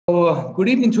So good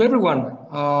evening to everyone.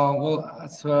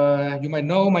 As you might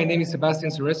know, my name is Sebastian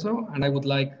Cerezo, and I would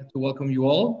like to welcome you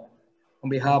all on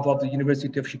behalf of the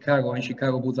University of Chicago and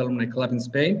Chicago Booth Alumni Club in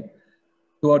Spain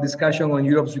to our discussion on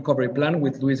Europe's recovery plan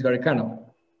with Luis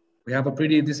Garicano. We have a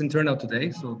pretty decent turnout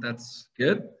today, so that's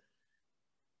good.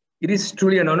 It is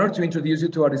truly an honor to introduce you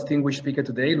to our distinguished speaker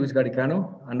today, Luis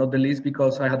Garicano, and not the least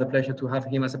because I had the pleasure to have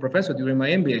him as a professor during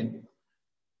my MBA.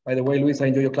 By the way, Luis, I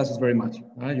enjoy your classes very much.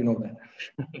 You know that.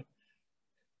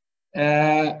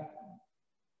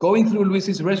 Going through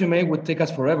Luis's resume would take us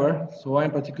forever, so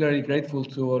I'm particularly grateful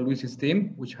to Luis's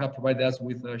team, which have provided us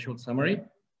with a short summary.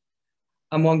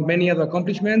 Among many other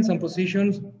accomplishments and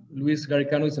positions, Luis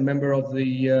Garicano is a member of the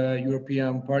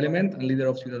European Parliament and leader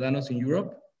of Ciudadanos in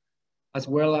Europe, as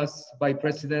well as Vice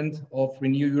President of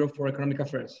Renew Europe for Economic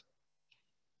Affairs.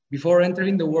 Before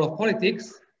entering the world of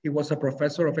politics, he was a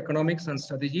professor of economics and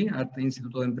strategy at the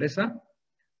Instituto de Empresa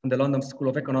and the London School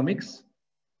of Economics.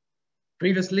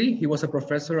 Previously, he was a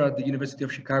professor at the University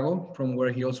of Chicago, from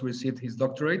where he also received his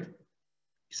doctorate.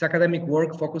 His academic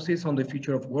work focuses on the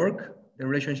future of work, the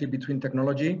relationship between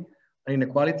technology and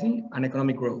inequality, and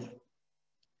economic growth.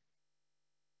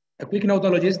 A quick note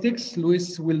on logistics.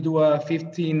 Luis will do a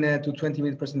 15 to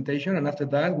 20-minute presentation, and after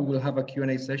that, we will have a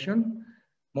Q&A session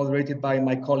moderated by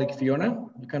my colleague, Fiona.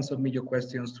 You can submit your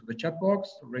questions to the chat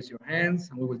box, raise your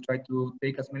hands, and we will try to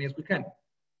take as many as we can.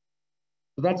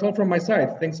 So that's all from my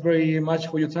side. Thanks very much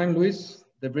for your time, Luis.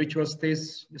 The virtual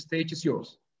stage is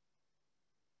yours.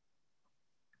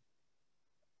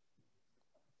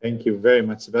 Thank you very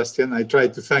much, Sebastian. I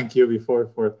tried to thank you before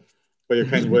for your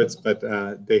kind words, but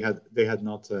they had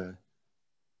not,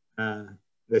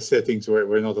 the settings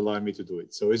were not allowing me to do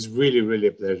it. So it's really, really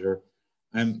a pleasure.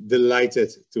 I'm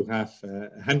delighted to have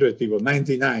 100 people,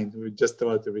 99, we're just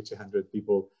about to reach 100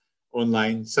 people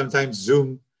online. Sometimes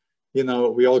Zoom, you know,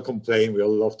 we all complain, we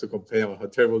all love to complain about how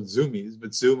terrible Zoom is,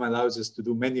 but Zoom allows us to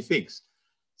do many things.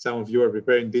 Some of you are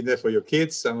preparing dinner for your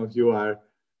kids, some of you are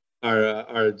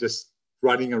just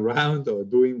running around or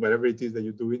doing whatever it is that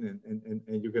you're doing,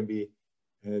 and you can be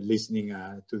listening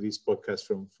to this podcast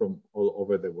from all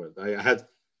over the world. I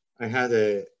had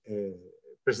a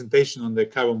presentation on the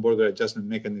carbon border adjustment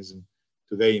mechanism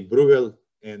today in Bruegel,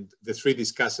 and the three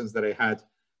discussions that I had,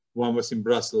 one was in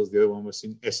Brussels, the other one was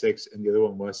in Essex, and the other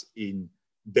one was in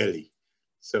Delhi.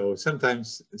 So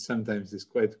sometimes there's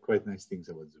quite nice things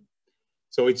about Zoom.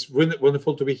 So it's really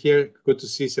wonderful to be here. Good to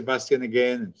see Sebastian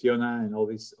again, and Fiona, and all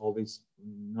these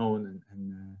known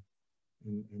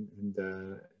and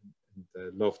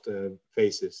loved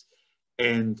faces.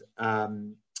 And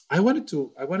I wanted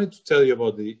to tell you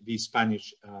about the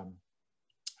Spanish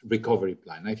recovery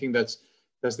plan. I think that's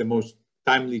the most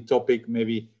timely topic.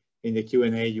 Maybe in the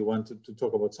Q&A you wanted to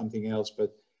talk about something else,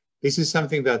 but this is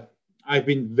something that I've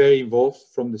been very involved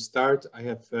from the start. I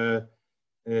have,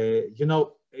 you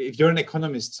know, if you're an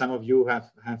economist, some of you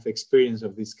have experience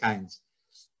of these kinds.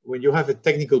 When you have a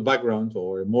technical background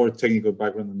or a more technical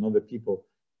background than other people,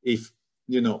 if,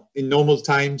 you know, in normal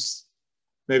times,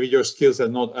 maybe your skills are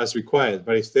not as required,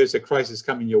 but if there's a crisis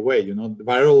coming your way, you know, the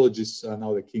virologists are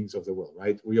now the kings of the world,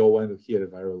 right? We all want to hear a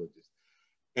virologist.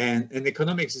 And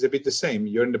economics is a bit the same.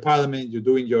 You're in the parliament, you're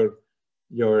doing your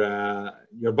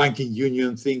banking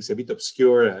union things, a bit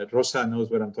obscure. Rosa knows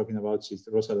what I'm talking about.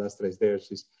 Rosa Lastra is there.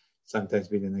 She's sometimes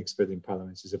been an expert in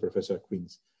parliament. She's a professor at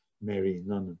Queen's Mary in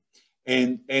London.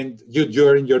 And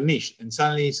you're in your niche, and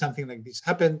suddenly something like this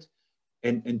happened,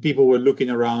 and people were looking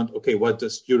around, okay, what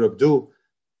does Europe do?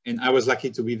 And I was lucky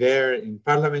to be there in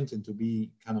Parliament and to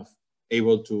be kind of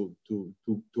able to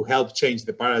help change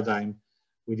the paradigm.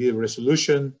 We did a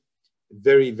resolution,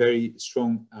 very, very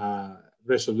strong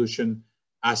resolution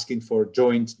asking for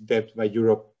joint debt by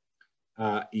Europe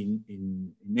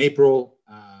in April.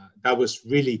 That was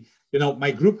really, you know,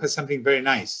 my group has something very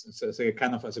nice. It's a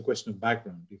kind of as a question of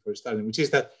background before starting, which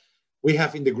is that we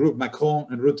have in the group Macron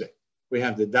and Rutte. We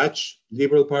have the Dutch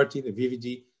Liberal Party, the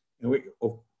VVD, and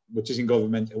which is in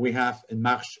government, and we have En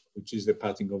Marche, which is the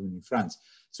party in government in France.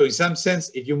 So in some sense,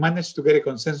 if you manage to get a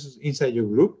consensus inside your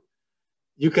group,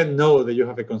 you can know that you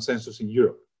have a consensus in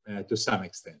Europe to some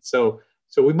extent. So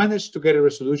we managed to get a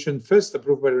resolution first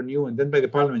approved by Renew and then by the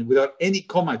Parliament without any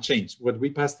comma change. What we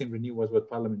passed in Renew was what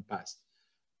Parliament passed,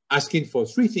 asking for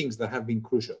three things that have been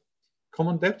crucial.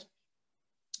 Common debt,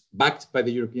 backed by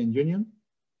the European Union,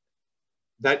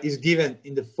 that is given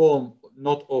in the form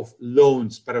not of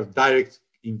loans, but of direct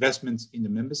investments in the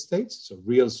member states, so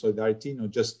real solidarity, not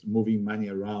just moving money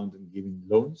around and giving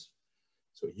loans.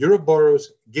 So Europe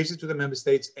borrows, gives it to the member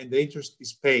states, and the interest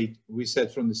is paid, we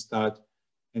said from the start,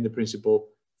 and the principle,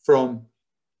 from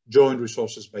joint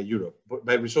resources by Europe, but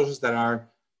by resources that are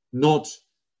not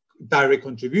direct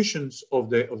contributions of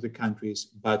the countries,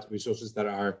 but resources that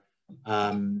are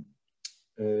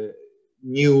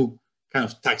new kind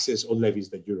of taxes or levies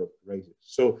that Europe raises.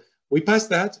 So we passed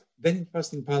that, then it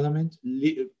passed in Parliament.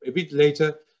 A bit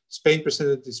later, Spain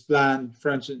presented this plan,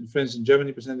 France and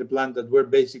Germany presented a plan that were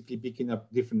basically picking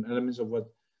up different elements of what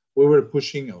we were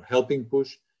pushing or helping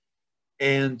push.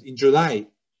 And in July,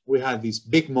 we had this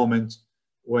big moment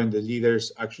when the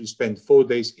leaders actually spent 4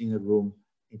 days in a room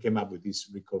and came up with this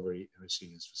recovery and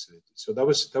resilience facility. So that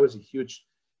was a huge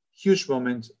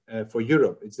moment for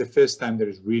Europe. It's the first time there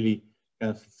is really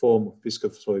kind of a form of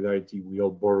fiscal solidarity. We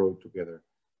all borrow together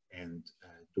and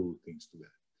do things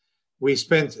together. We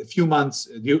spent a few months,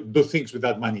 do things with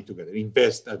that money together,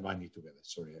 invest that money together.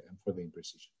 Sorry for the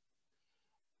imprecision.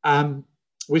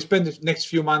 We spent the next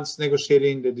few months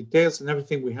negotiating the details and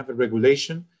everything. We have a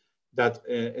regulation that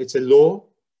it's a law.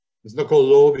 It's not called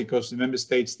law because the member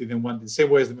states didn't want, the same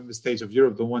way as the member states of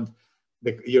Europe don't want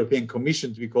the European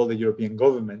Commission to be called the European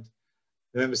government.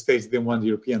 The member states didn't want the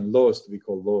European laws to be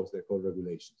called laws, they're called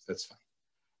regulations. That's fine.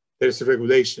 There's a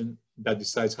regulation that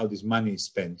decides how this money is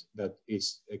spent. That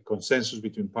is a consensus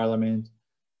between Parliament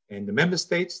and the member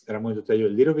states that I'm going to tell you a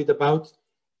little bit about,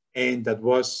 and that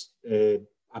was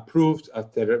approved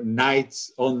after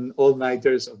nights,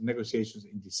 all-nighters of negotiations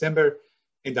in December,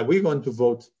 and that we're going to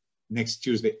vote next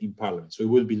Tuesday in Parliament. So it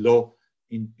will be law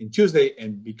in Tuesday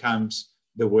and becomes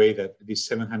the way that this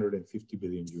 750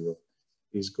 billion euro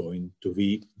is going to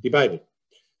be divided.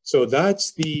 So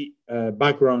that's the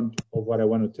background of what I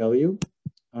want to tell you.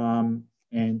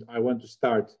 And I want to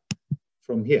start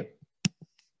from here.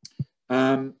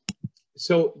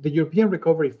 So the European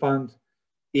Recovery Fund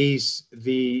is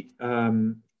the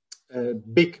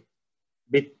big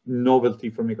novelty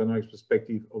from economics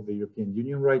perspective of the European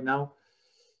Union right now.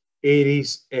 It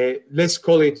is, let's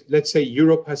say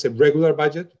Europe has a regular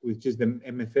budget, which is the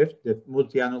MFF, the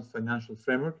Multi-Annual Financial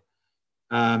Framework.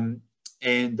 And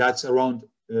that's around,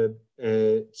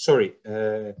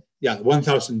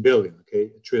 1,000 billion,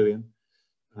 okay, a trillion.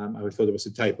 I thought it was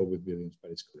a typo with billions, but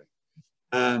it's correct.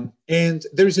 And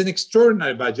there is an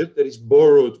extraordinary budget that is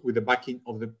borrowed with the backing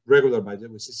of the regular budget,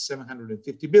 which is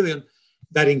 750 billion.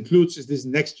 That includes this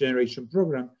next generation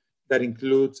program that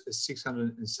includes a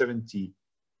 670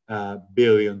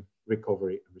 billion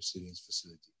recovery and resilience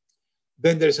facility.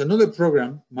 Then there's another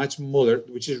program, much smaller,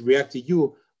 which is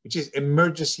REACT-EU, which is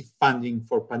emergency funding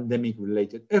for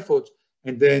pandemic-related efforts.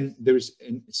 And then there is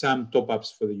some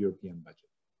top-ups for the European budget.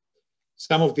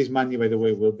 Some of this money, by the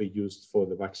way, will be used for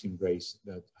the vaccine race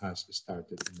that has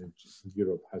started in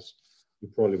Europe. You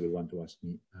probably will want to ask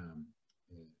me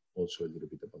also a little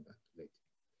bit about that later.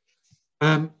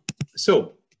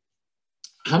 So,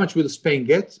 how much will Spain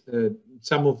get?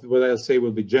 Some of what I'll say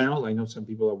will be general. I know some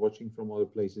people are watching from other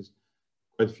places.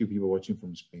 Quite a few people watching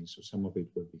from Spain, so some of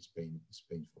it will be Spain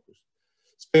focused.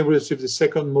 Spain will receive the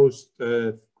second most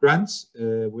grants.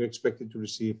 We're expected to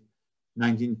receive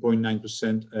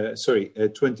 19.9%,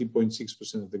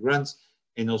 20.6% of the grants,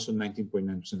 and also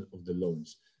 19.9% of the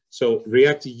loans. So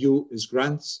REACT-EU is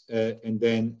grants, and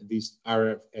then this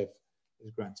RRF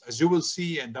is grants. As you will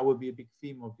see, and that will be a big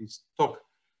theme of this talk,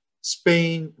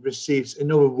 Spain receives an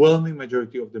overwhelming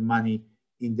majority of the money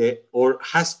or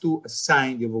has to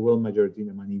assign the overwhelming majority of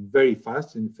the money very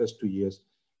fast in the first 2 years,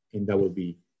 and that will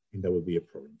be a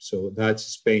problem. So that's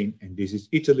Spain, and this is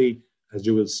Italy. As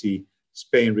you will see,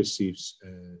 Spain receives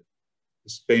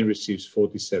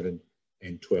 47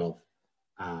 and 12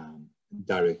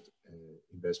 direct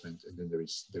investment, and then there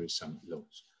is some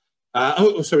loans.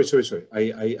 Sorry.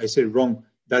 I said it wrong.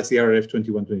 That's the RRF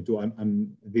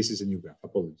 21-22. This is a new graph.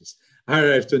 Apologies.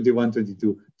 RRF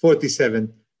 21-22,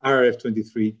 47, RRF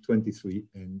 23,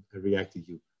 and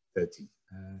REACT-EU 13.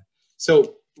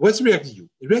 So what's REACT-EU?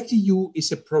 REACT-EU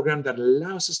is a program that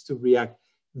allows us to react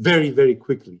very, very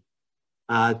quickly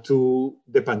to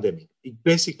the pandemic. It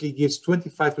basically gives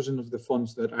 25% of the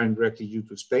funds that are in REACT-EU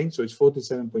to Spain. So it's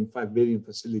 47.5 billion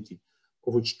facility,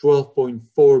 of which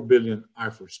 12.4 billion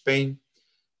are for Spain.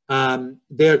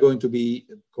 They are going to be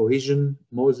cohesion,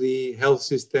 mostly health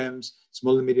systems,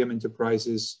 small and medium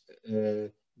enterprises,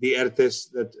 the ERTES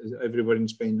that everybody in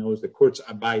Spain knows, the courts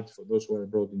abide for those who are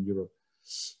abroad in Europe.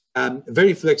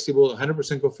 Very flexible,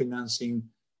 100% co-financing.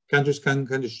 Countries can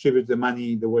distribute the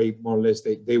money the way more or less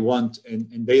they want,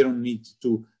 and they don't need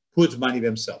to put money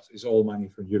themselves. It's all money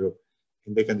from Europe,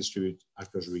 and they can distribute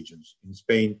across regions. In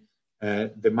Spain,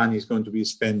 the money is going to be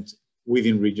spent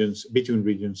within regions, between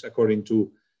regions, according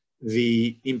to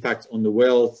the impact on the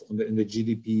wealth, on the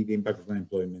GDP, the impact of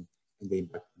unemployment, and the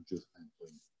impact on youth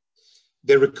unemployment.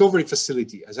 The recovery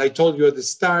facility, as I told you at the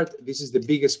start, this is the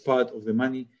biggest part of the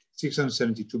money,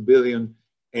 672 billion.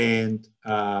 and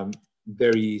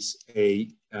there is a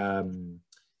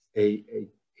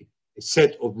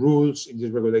set of rules in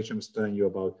this regulation I was telling you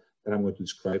about that I'm going to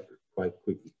describe quite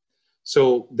quickly.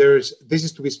 So this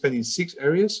is to be spent in 6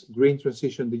 areas: green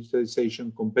transition,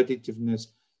 digitalization, competitiveness,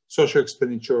 social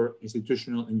expenditure,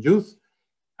 institutional, and youth.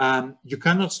 You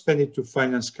cannot spend it to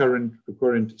finance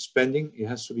current spending. It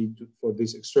has to be for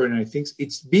these extraordinary things.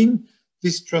 It's been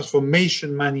this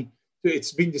transformation money.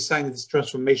 It's been designed as this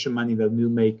transformation money that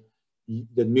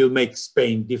will make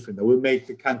Spain different. That will make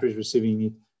the countries receiving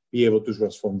it be able to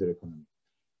transform their economy.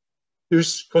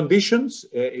 There's conditions.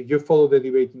 If you follow the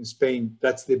debate in Spain,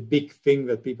 that's the big thing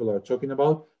that people are talking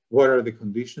about. What are the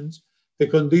conditions? The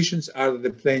conditions are that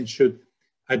the plan should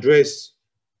address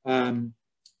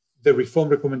the reform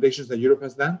recommendations that Europe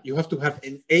has done. You have to have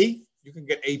an A. You can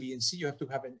get A, B, and C. You have to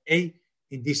have an A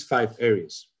in these 5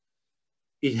 areas.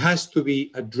 It has to be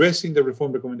addressing the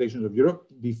reform recommendations of Europe.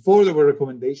 Before there were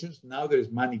recommendations, now there is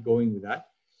money going with that.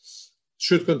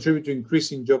 Should contribute to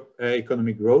increasing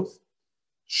economic growth.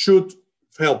 Should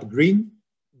help green,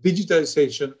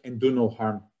 digitalization, and do no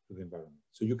harm to the environment.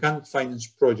 So you can't finance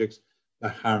projects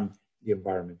that harm the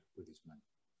environment with this money.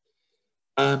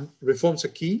 Reforms are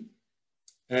key.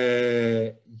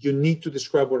 You need to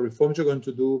describe what reforms you're going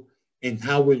to do and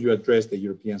how will you address the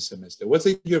European semester. What's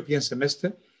the European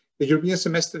semester? The European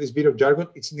semester, this bit of jargon,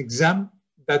 it's an exam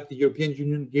that the European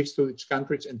Union gives to its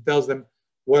countries and tells them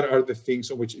what are the things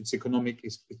on which its economy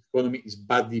is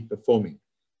badly performing.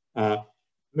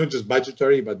 Not just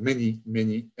budgetary, but many,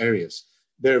 many areas.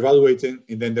 They're evaluating,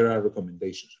 and then there are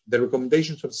recommendations. The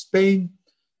recommendations of Spain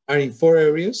are in 4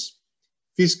 areas: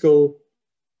 fiscal,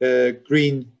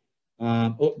 green.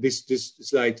 This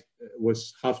slide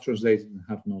was half translated and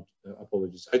half not.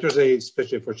 Apologies. I translated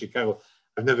especially for Chicago.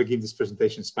 I've never given this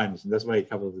presentation in Spanish, and that's why a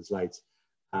couple of the slides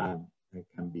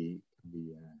can be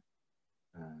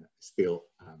still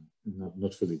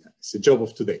not fully done. It's the job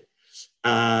of today.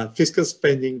 Fiscal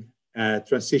spending,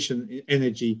 transition,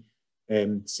 energy,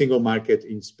 single market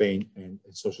in Spain, and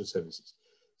social services.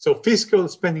 So fiscal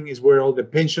spending is where all the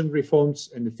pension reforms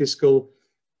and the fiscal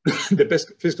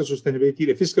sustainability,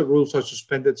 the fiscal rules are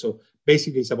suspended. So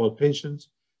basically it's about pensions.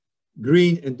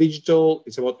 Green and digital,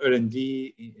 it's about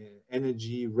R&D,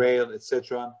 energy, rail,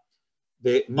 etc.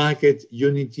 The market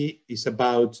unity is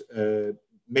about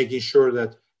making sure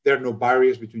that there are no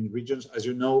barriers between regions. As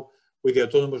you know, with the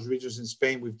autonomous regions in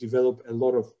Spain, we've developed a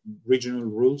lot of regional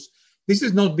rules. This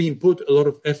is not being put a lot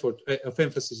of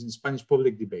emphasis in Spanish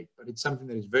public debate, but it's something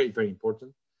that is very, very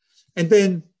important. And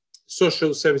then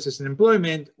social services and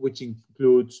employment, which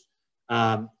includes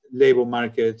labor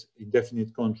market,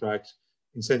 indefinite contracts,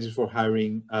 incentives for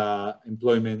hiring,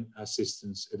 employment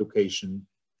assistance, education,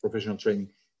 professional training,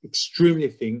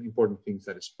 extremely important things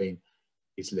that Spain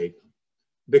is late on.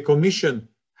 The Commission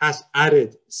has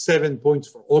added 7 points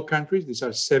for all countries. These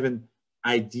are 7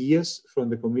 ideas from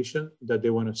the Commission that they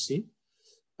want to see.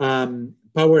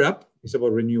 Power Up is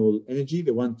about renewable energy.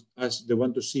 They want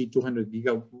to see 200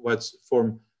 gigawatts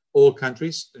from all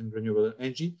countries in renewable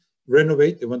energy.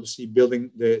 Renovate, they want to see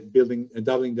doubling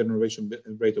the renovation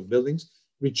rate of buildings.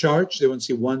 Recharge, they want to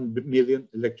see 1 million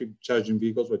electric charging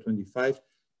vehicles by 2025.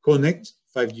 Connect,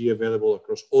 5G available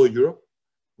across all Europe,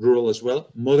 rural as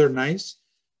well. Modernize,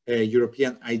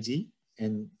 European ID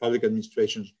and public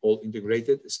administrations all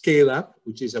integrated. Scale Up,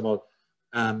 which is about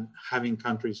having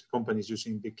companies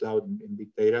using big cloud and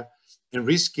big data. And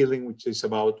reskilling, which is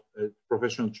about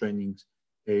professional trainings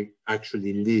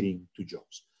actually leading to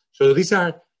jobs. So these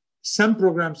are some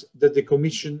programs that the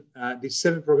Commission, these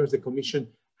 7 programs the Commission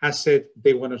has said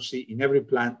they want to see in every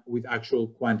plan with actual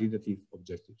quantitative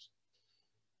objectives.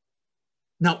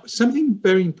 Now, something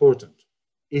very important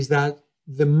is that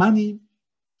the money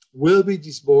will be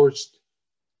disbursed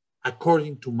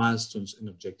according to milestones and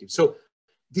objectives. So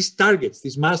these targets,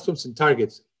 these milestones and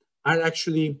targets are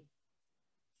actually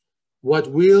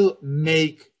what will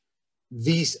make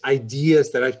these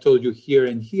ideas that I've told you here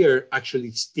and here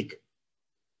actually stick.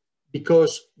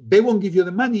 Because they won't give you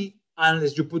the money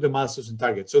unless you put the milestones and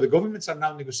targets. So the governments are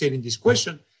now negotiating this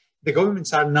question. The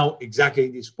governments are now exactly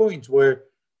in this point where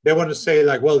they want to say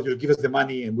like, well, you give us the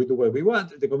money and we do what we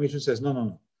want. The Commission says, no, no,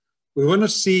 no. We want to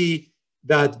see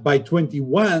that by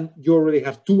 21, you already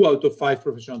have 2 out of 5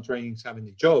 professional trainings having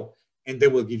a job, and they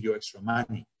will give you extra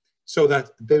money. So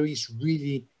that there is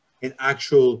really an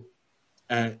actual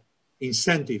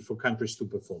incentive for countries to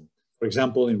perform. For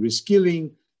example, in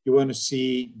reskilling, you want to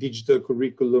see digital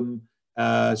curriculum,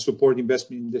 support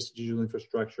investment in this digital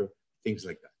infrastructure, things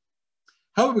like that.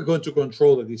 How are we going to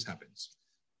control that this happens?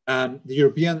 The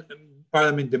European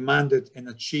Parliament demanded and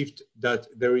achieved that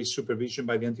there is supervision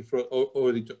by the anti-fraud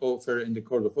auditor and the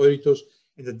Court of Auditors,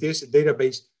 and that there's a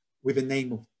database with the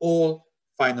name of all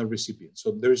final recipients.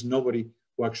 So there is nobody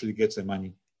who actually gets the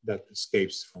money that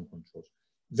escapes from controls.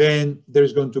 Then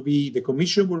there's going to be, the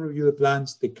Commission will review the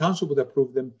plans, the Council will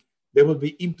approve them, they will be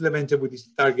implemented with these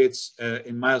targets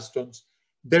and milestones.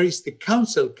 The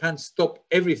Council can't stop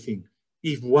everything.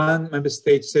 If one member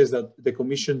state says that the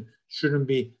Commission shouldn't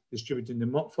be distributing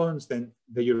the funds, then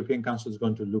the European Council is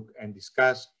going to look and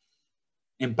discuss.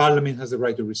 And Parliament has the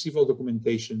right to receive all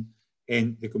documentation,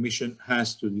 and the Commission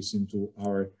has to listen to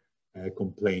our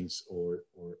complaints or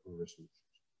resolutions.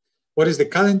 What is the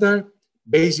calendar?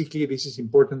 Basically, this is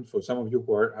important for some of you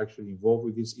who are actually involved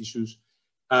with these issues.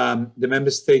 The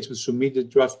member states will submit the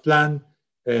draft plan.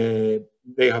 They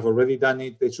have already done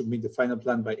it. They submit the final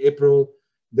plan by April.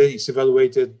 Then it's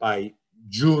evaluated by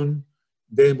June.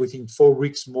 Then within 4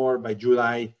 weeks more, by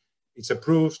July, it's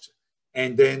approved.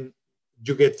 And then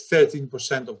you get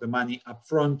 13% of the money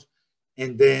upfront.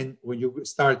 And then when you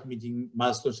start meeting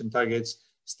milestones and targets,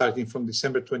 starting from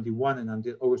December 21 and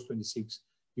until August 26,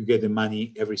 you get the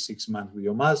money every 6 months with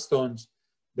your milestones.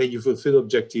 Then you fulfill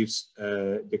objectives.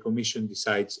 The Commission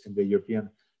decides, and the European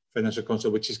Financial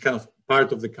Council, which is kind of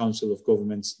part of the Council of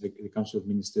Governments, the Council of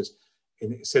Ministers,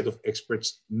 and a set of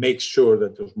experts make sure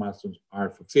that those milestones are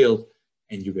fulfilled,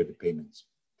 and you get the payments.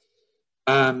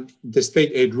 The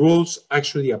state aid rules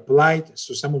actually applied.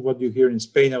 So some of what you hear in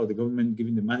Spain about the government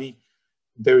giving the money,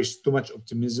 there is too much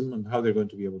optimism on how they're going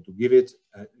to be able to give it.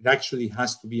 It actually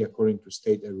has to be according to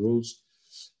state aid rules.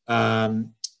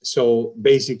 So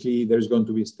basically, there's going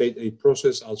to be a state aid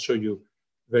process. I'll show you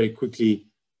very quickly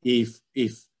if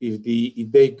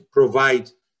they provide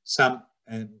some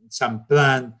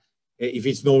plan. If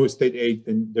it's no state aid,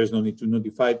 then there's no need to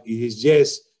notify. It is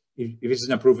yes. If it's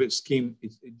an approved scheme,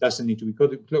 it doesn't need to be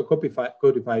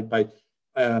codified by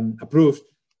approved.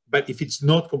 But if it's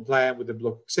not compliant with the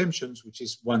block exemptions, which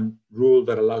is one rule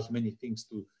that allows many things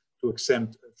to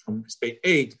exempt from state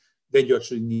aid, then you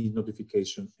actually need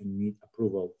notification and need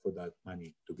approval for that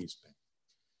money to be spent.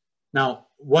 Now,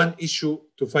 one issue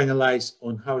to finalize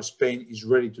on how Spain is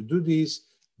ready to do this,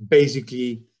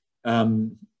 basically,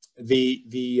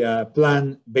 the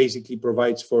plan basically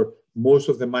provides for most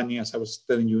of the money, as I was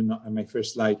telling you on my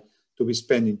first slide, to be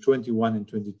spent in 21 and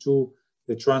 22.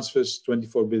 The transfers,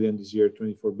 24 billion this year,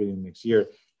 24 billion next year,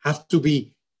 have to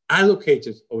be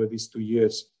allocated over these 2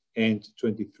 years and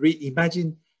 23.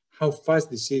 Imagine how fast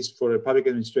this is for a public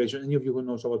administration. Any of you who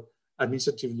knows about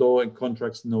administrative law and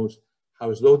contracts knows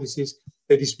how slow this is.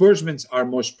 The disbursements are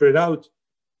more spread out,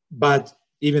 but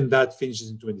even that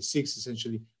finishes in 26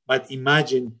 essentially. But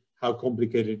imagine how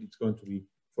complicated it's going to be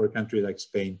for a country like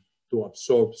Spain to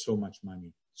absorb so much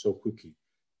money so quickly.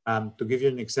 To give you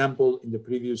an example, in the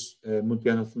previous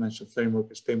multi-annual financial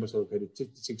framework, Spain was allocated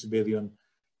 56 billion,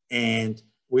 and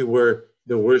we were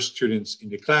the worst students in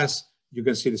the class. You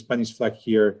can see the Spanish flag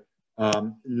here,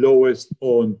 lowest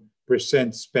on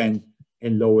percent spent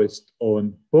and lowest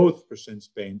on both percent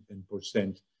spent and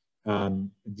percent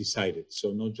decided.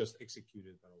 So not just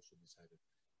executed, but also decided.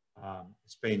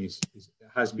 Spain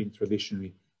has been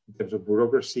traditionally, in terms of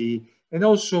bureaucracy, and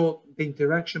also the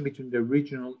interaction between the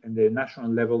regional and the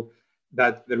national level,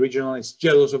 that the regional is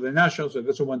jealous of the national, so it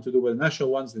doesn't want to do what the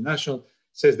national wants. The national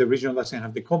says the regional doesn't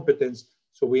have the competence,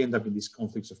 so we end up in these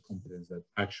conflicts of competence that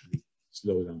actually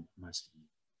slow down massively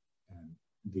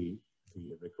the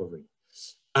recovery,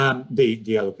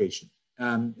 the allocation.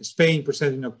 Spain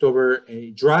presented in October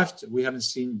a draft. We haven't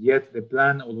seen yet the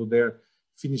plan, although they're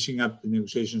finishing up the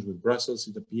negotiations with Brussels,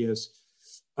 it appears.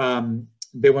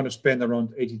 They want to spend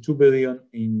around 82 billion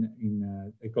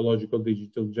in ecological,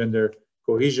 digital, gender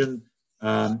cohesion.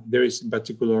 There is in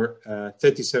particular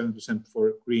 37%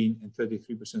 for green and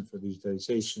 33% for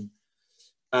digitalization.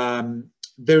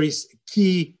 There is a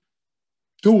key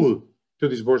tool to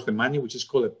disburse the money, which is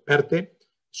called a PERTE,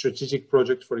 Strategic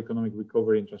Project for Economic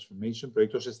Recovery and Transformation,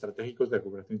 Proyectos Estratégicos de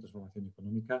Recuperación y Transformación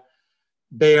Económica.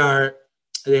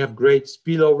 They have great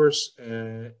spillovers,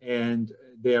 and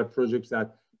they are projects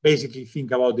that basically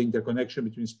think about the interconnection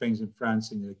between Spain and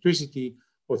France in electricity,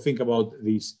 or think about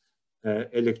these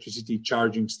electricity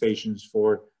charging stations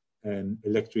for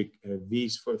electric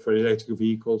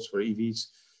vehicles, for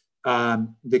EVs.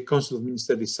 The Council of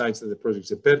Ministers decides that the project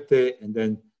is a PERTE, and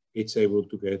then it's able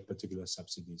to get particular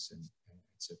subsidies and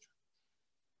etc.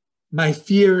 My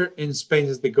fear in Spain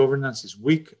is the governance is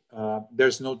weak.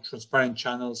 There's no transparent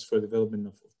channels for development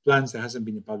of plans. There hasn't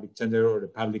been a public tender or a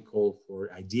public call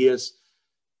for ideas.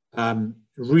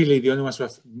 Really, the only ones who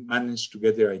have managed to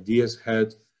get their ideas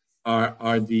heard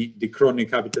are the crony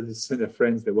capitalists and their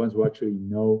friends, the ones who actually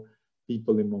know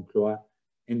people in Moncloa.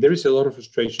 And there is a lot of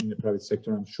frustration in the private sector.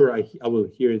 I'm sure I will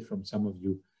hear it from some of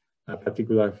you,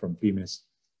 particularly from PYMEs,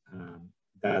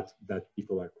 that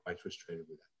people are quite frustrated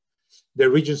with that. The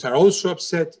regions are also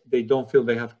upset. They don't feel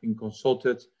they have been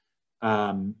consulted.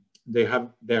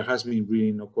 There has been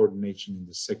really no coordination in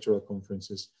the sectoral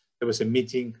conferences. There was a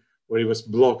meeting where it was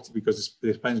blocked because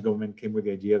the Spanish government came with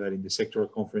the idea that in the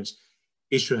sectoral conference,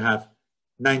 it should have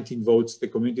 19 votes. The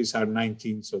communities are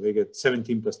 19, so they get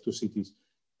 17 plus 2 cities,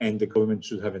 and the government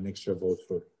should have an extra vote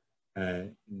for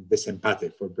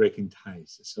desempate, for breaking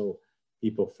ties. So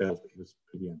people felt it was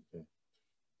pretty unfair.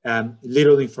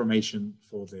 Little information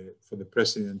for the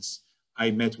presidents.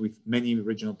 I met with many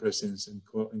regional presidents and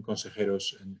consejeros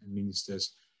and ministers,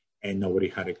 and nobody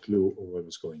had a clue of what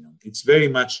was going on. It's very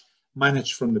much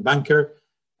managed from the bunker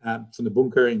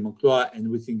in Moncloa, and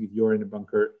we think if you're in a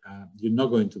bunker, you're not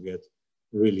going to get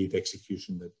really the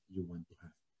execution that you want to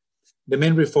have. The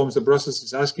main reforms the process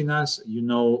is asking us, you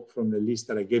know from the list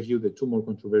that I gave you, the 2 more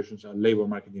controversial are labor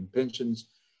market and pensions.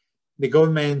 The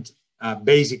government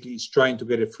basically is trying to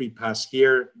get a free pass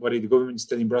here. What is the government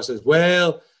telling Brussels?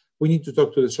 Well, we need to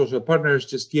talk to the social partners,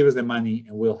 just give us the money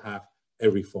and we'll have a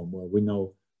reform. Well, we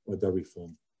know what the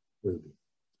reform will be.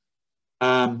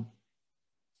 I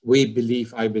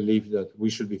believe that we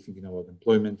should be thinking about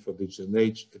employment for digital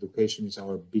age. Education is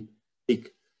our big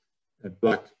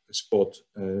black spot,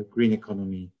 green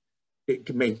economy. It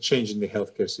can make change in the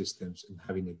healthcare systems and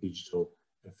having a digital,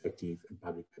 effective and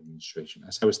public administration.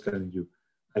 As I was telling you,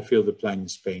 I feel the plan in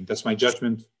Spain. That's my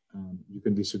judgment. You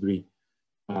can disagree.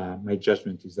 My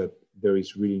judgment is that there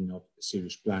is really not a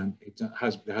serious plan. There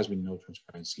has been no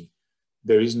transparency.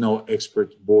 There is no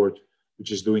expert board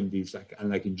which is doing this,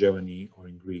 unlike in Germany or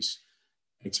in Greece.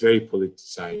 It's very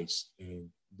politicized, and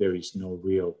there is no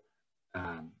real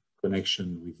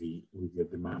connection with the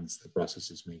demands the process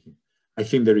is making. I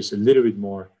think there is a little bit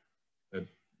more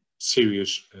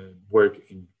serious work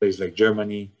in places like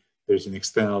Germany. There's an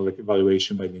external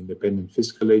evaluation by the independent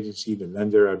fiscal agency. The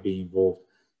lender are being involved.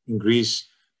 In Greece,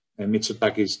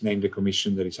 Mitsotakis named a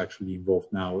commission that is actually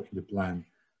involved now in the plan.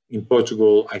 In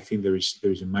Portugal, I think there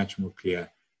is a much more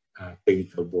clear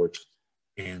technical board.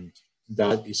 And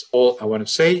that is all I want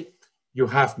to say. You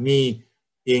have me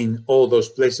in all those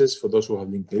places for those who have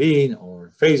LinkedIn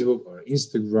or Facebook or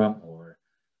Instagram or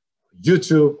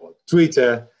YouTube or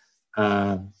Twitter.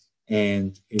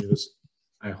 And it was,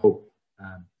 I hope,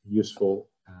 useful.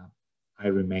 I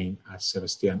remain, as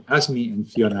Sebastian asked me, and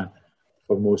Fiona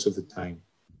for most of the time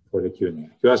for the Q&A.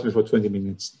 You asked me for 20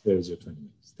 minutes, there is your 20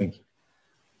 minutes. Thank you.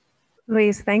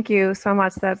 Luis, thank you so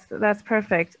much. That's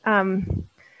perfect.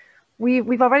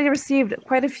 We've already received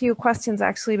quite a few questions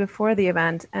actually before the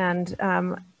event, and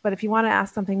but if you want to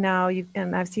ask something now,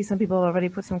 and I see some people already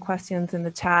put some questions in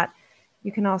the chat,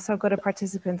 you can also go to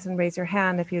participants and raise your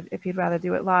hand if you'd rather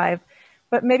do it live.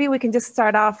 But maybe we can just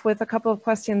start off with a couple of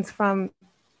questions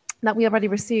that we already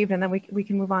received, and then we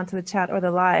can move on to the chat or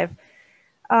the live.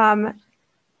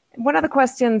 One of the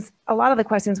questions, a lot of the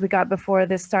questions we got before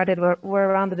this started were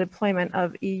around the deployment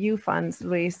of EU funds.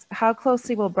 Luis, how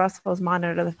closely will Brussels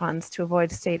monitor the funds to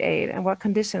avoid state aid, and what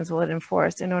conditions will it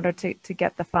enforce in order to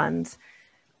get the funds?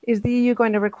 Is the EU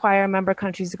going to require member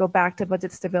countries to go back to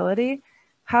budget stability?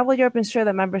 How will Europe ensure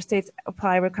that member states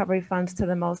apply recovery funds to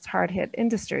the most hard-hit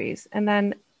industries? And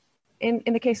then in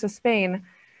the case of Spain,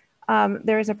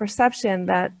 there is a perception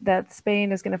that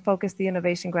Spain is going to focus the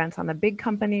innovation grants on the big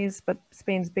companies, but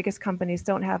Spain's biggest companies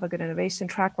don't have a good innovation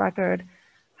track record.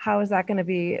 How is that going to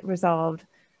be resolved?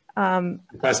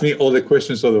 Pass me all the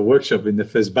questions of the workship in the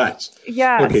first batch.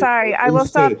 Yeah, okay. Sorry, I will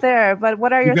stop there, but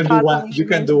what are your thoughts? You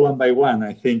can do one by one.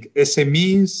 I think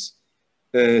SMEs,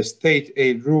 state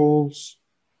aid rules,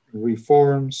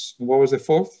 reforms. What was the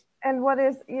fourth? And what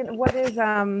is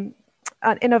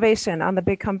innovation on the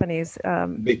big companies?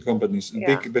 Big companies,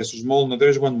 yeah. Big versus small. No,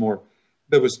 there's one more.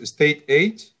 There was state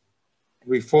aid,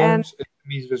 reforms,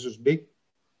 SMEs versus big,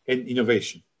 and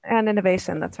innovation. And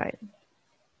innovation, that's right.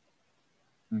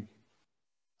 Okay.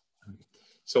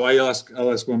 So I'll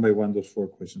ask one by one those 4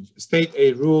 questions. State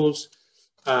aid rules.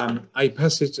 I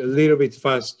pass it a little bit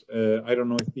fast. I don't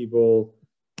know if people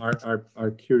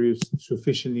are curious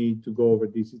sufficiently to go over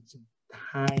this. It's a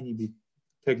tiny bit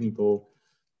technical,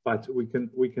 but we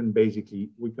can basically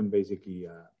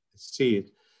see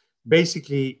it.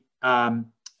 Basically,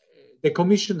 the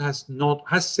Commission has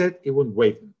said it won't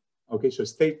waive them. Okay, so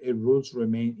state aid rules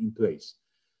remain in place.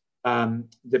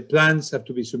 The plans have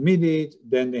to be submitted,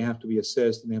 then they have to be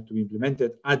assessed, and they have to be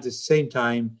implemented. At the same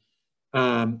time,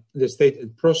 the state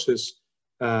aid process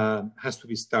has to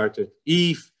be started.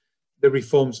 If the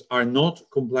reforms are not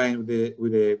compliant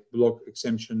with the block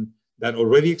exemption, that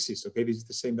already exists, okay, this is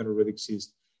the same that already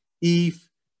exists, if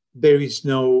there is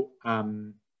no,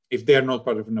 if they are not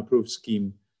part of an approved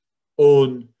scheme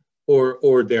on,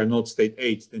 or they are not state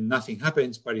aids, then nothing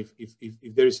happens. But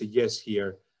if there is a yes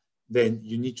here, then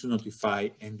you need to notify,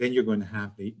 and then you're going to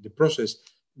have the process.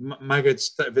 Margaret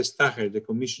Vestager, the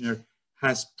commissioner,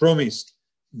 has promised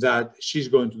that she's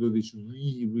going to do this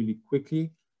really, really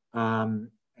quickly.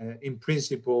 In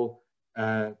principle,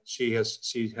 she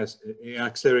has an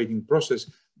accelerating process,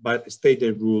 but state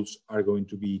aid rules are going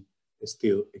to be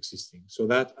still existing. So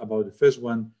that about the first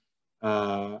one.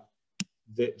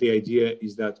 The idea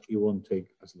is that it won't take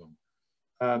as long.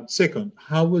 Second,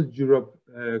 how will Europe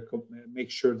make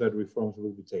sure that reforms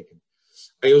will be taken?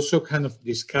 I also kind of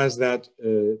discussed that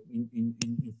in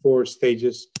 4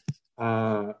 stages,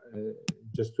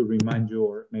 just to remind you,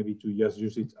 or maybe to just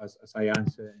use it as I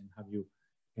answer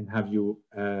and have you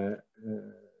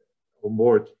on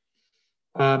board.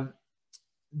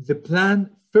 The plan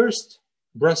first,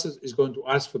 Brussels is going to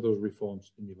ask for those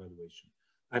reforms in the evaluation.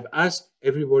 I've asked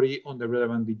everybody on the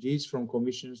relevant DGs, from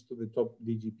commissioners to the top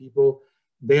DG people.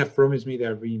 They have promised me they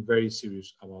are being very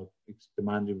serious about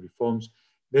demanding reforms.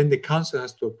 Then the council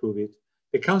has to approve it.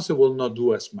 The council will not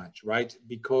do as much, right?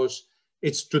 Because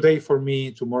it's today for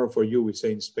me, tomorrow for you, we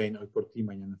say in Spain, hoy por ti,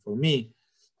 mañana for me.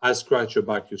 I scratch your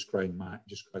back, you scratch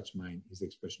mine, is the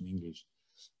expression in English.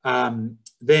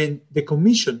 Then the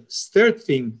commission's third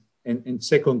thing and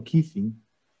second key thing,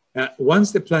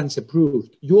 once the plan is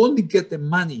approved, you only get the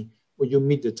money when you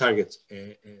meet the targets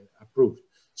approved.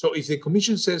 So if the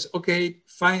commission says, okay,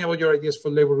 fine about your ideas for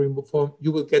labor reform,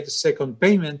 you will get the second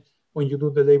payment when you do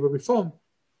the labor reform.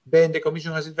 Then the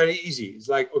commission has it very easy. It's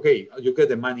like, okay, you get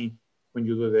the money when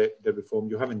you do the reform.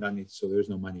 You haven't done it, so there's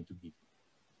no money to give.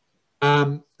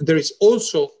 There is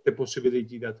also the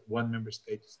possibility that one member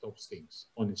state stops things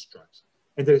on its tracks.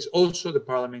 And there is also the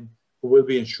parliament who will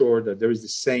be ensured that there is the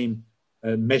same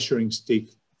measuring stick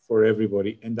for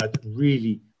everybody, and that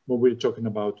really, when we're talking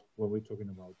about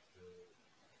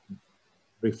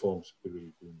reforms, we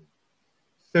really do need.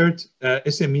 Third,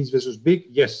 SMEs versus big.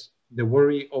 Yes, the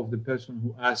worry of the person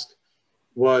who asked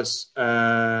was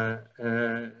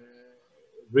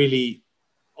really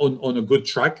on a good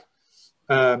track.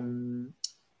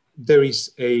 There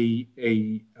is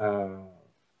a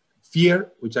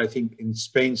fear, which I think in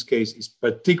Spain's case is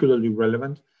particularly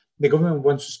relevant. The government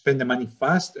wants to spend the money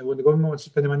fast, and when the government wants to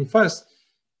spend the money fast,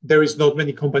 there is not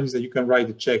many companies that you can write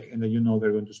a check and that you know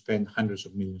they're going to spend hundreds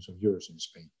of millions of euros in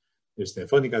Spain. There's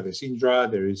Telefónica, there's Indra,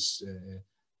 there is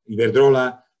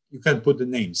Iberdrola. You can put the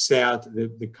names, SEAT,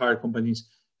 the car companies,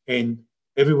 and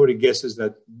everybody guesses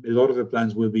that a lot of the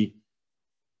plans will be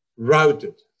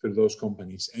routed through those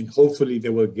companies, and hopefully they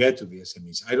will get to the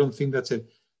SMEs. I don't think that's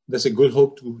a good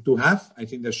hope to have. I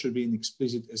think there should be an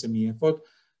explicit SME effort.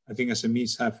 I think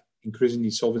SMEs have increasingly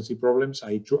solvency problems.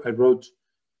 I wrote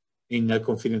in a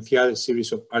Confidencial a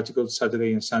series of articles,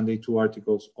 Saturday and Sunday, 2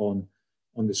 articles on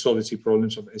the solvency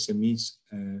problems of SMEs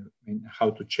and how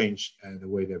to change the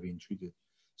way they're being treated.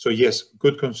 So yes,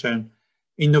 good concern.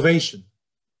 Innovation,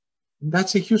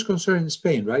 that's a huge concern in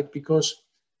Spain, right? Because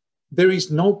there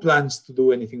is no plans to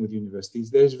do anything with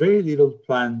universities. There's very little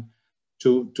plan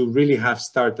to really have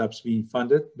startups being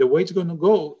funded. The way it's going to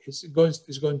go is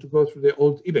going to go through the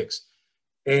old IBEX.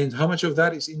 And how much of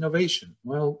that is innovation?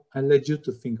 Well, I'll let you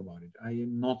to think about it. I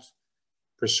am not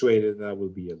persuaded that will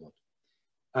be a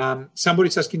lot.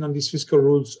 Somebody's asking on these fiscal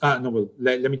rules. No, well,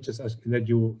 let me just let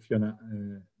you, Fiona,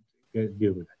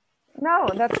 deal with that. No,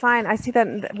 that's fine. I see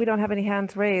that we don't have any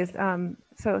hands raised.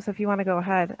 So if you want to go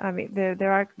ahead, I mean,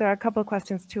 there are a couple of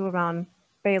questions too around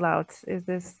bailouts.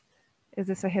 Is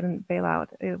this a hidden bailout?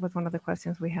 It was one of the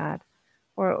questions we had,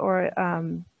 or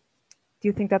do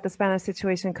you think that the Spanish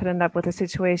situation could end up with a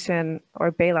situation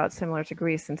or bailout similar to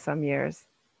Greece in some years?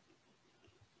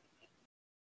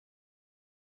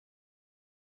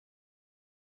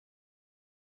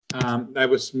 I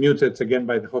was muted again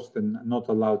by the host and not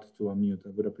allowed to unmute. I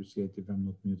would appreciate if I'm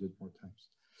not muted more times.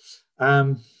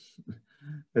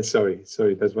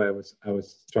 Sorry. That's why I was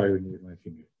struggling with my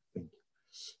finger. Thank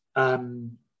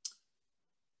you.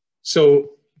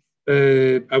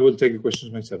 I will take the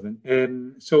questions myself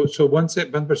then. So one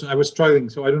person, I was struggling.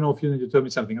 So I don't know if you need to tell me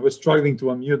something. I was struggling to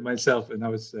unmute myself, and I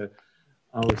was.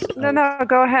 No,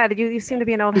 go ahead. You seem to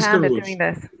be an old hand at doing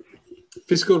this.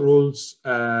 Fiscal rules.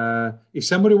 If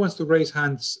somebody wants to raise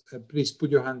hands, please put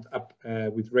your hand up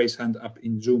with raise hand up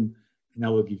in Zoom, and I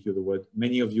will give you the word.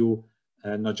 Many of you,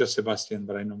 not just Sebastian,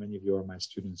 but I know many of you are my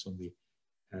students on the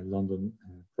London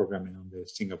program and on the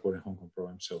Singapore and Hong Kong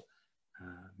program. So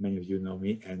many of you know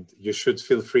me, and you should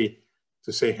feel free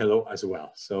to say hello as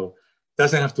well. So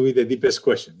doesn't have to be the deepest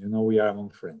question. You know, we are among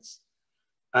friends.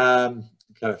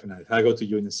 Clara Fernandez, I'll go to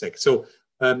you in a sec. So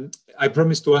I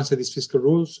promised to answer these fiscal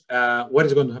rules. What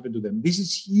is going to happen to them? This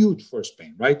is huge for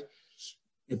Spain, right?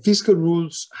 The fiscal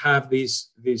rules have these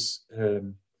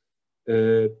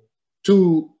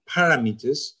two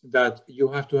parameters that you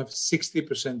have to have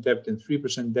 60% debt and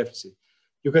 3% deficit.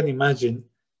 You can imagine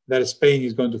that Spain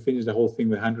is going to finish the whole thing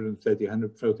with 130,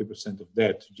 140% of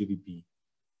debt to GDP,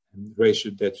 and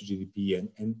ratio debt to GDP,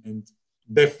 and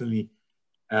definitely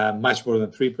much more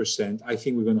than 3%. I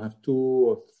think we're going to have 2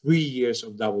 or 3 years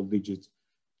of double-digit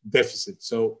deficit.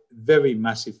 So very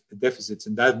massive deficits,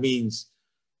 and that means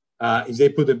if they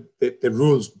put the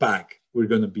rules back,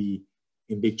 we're going to be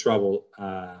in big trouble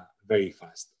very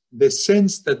fast. The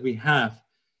sense that we have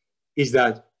is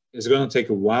that it's going to take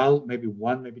a while, maybe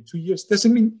 1, maybe 2 years.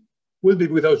 Doesn't mean we'll be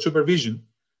without supervision.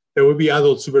 There will be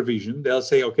adult supervision. They'll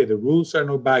say, okay, the rules are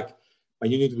not back, but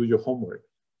you need to do your homework.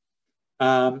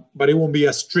 But it won't be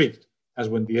as strict as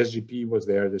when the SGP was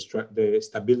there, the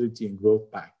Stability and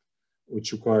Growth Pact,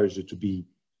 which requires you to be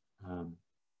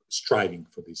striving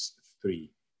for this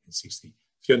 3 and 60.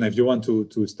 Fiona, if you want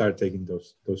to start taking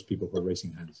those people who are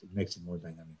raising hands, it makes it more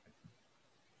dynamic.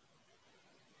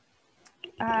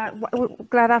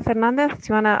 Clara Fernandez, do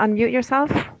you want to unmute yourself?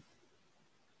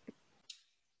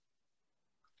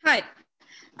 Hi.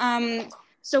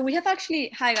 So we have actually,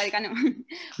 hi Garicano.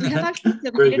 We have actually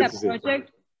submitted a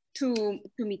project to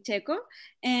Miteco,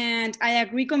 and I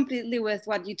agree completely with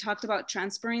what you talked about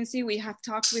transparency. We have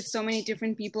talked with so many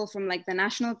different people from like the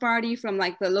national party, from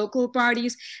like the local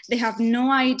parties. They have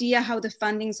no idea how the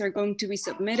fundings are going to be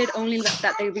submitted, only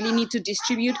that they really need to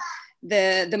distribute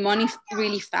the money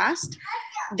really fast.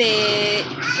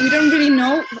 We don't really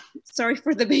know. Sorry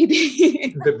for the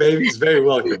baby. The baby is very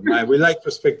welcome. We like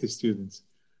prospective students.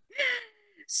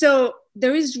 So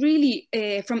there is really,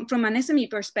 from an SME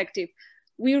perspective,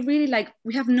 we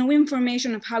have no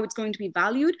information of how it's going to be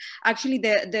valued. Actually,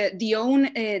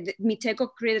 the Miteco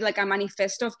created like a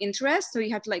manifesto of interest. So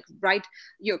you have to like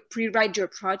pre-write your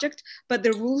project, but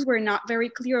the rules were not very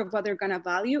clear of what they're gonna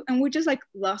value. And we're just like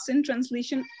lost in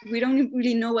translation. We don't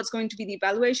really know what's going to be the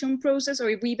evaluation process, or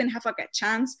if we even have like a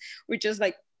chance. We're just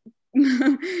like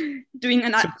doing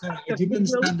an. I didn't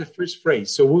understand the first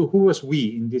phrase. So who was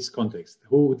we in this context?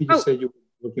 Who did you say you were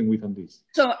working with on this?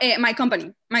 So my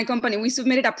company, we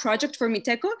submitted a project for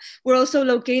Miteco. We're also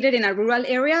located in a rural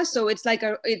area. So it's like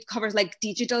it covers like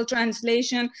digital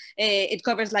translation. It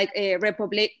covers like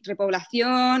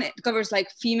repoblación. It covers like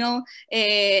female.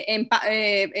 You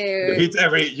hit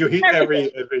every.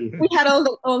 We had all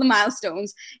the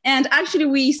milestones. And actually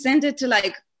we sent it to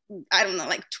like, I don't know,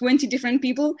 like 20 different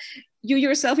people, you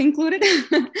yourself included.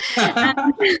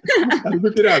 I'll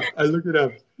look it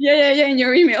up. Yeah, in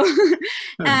your email.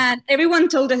 And everyone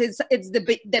told us it's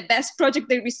the best project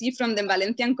they received from the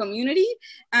Valencian community.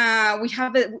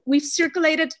 We've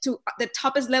circulated to the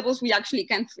toppest levels we actually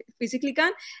physically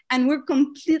can, and we're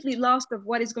completely lost of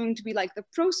what is going to be like the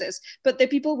process. But the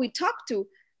people we talk to,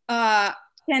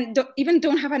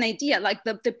 don't have an idea. Like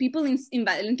the people in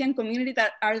Valencian community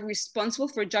that are responsible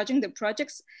for judging the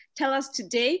projects tell us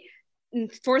today,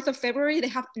 4th of February, they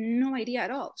have no idea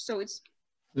at all. So it's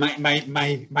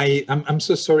I'm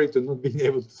so sorry to not being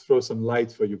able to throw some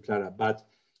light for you, Clara, but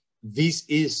this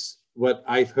is what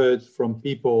I've heard from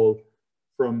people,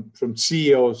 from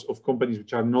CEOs of companies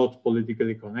which are not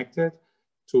politically connected,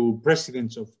 to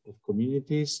presidents of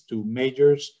communities, to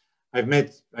majors. I've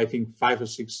met, I think, 5 or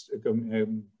 6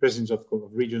 presidents of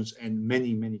regions and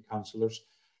many councillors,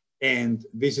 and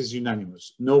this is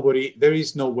unanimous. There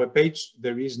is no webpage,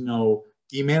 there is no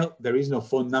email, there is no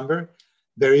phone number,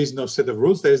 there is no set of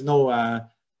rules, there is no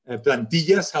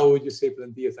plantillas. How would you say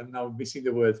plantillas? I'm now missing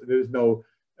the word. There is no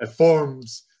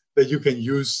forms that you can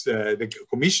use. The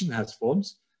commission has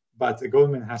forms, but the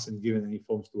government hasn't given any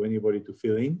forms to anybody to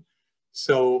fill in.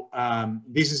 So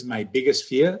this is my biggest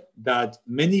fear, that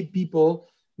many people,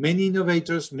 many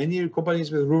innovators, many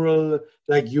companies with rural,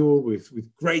 like you, with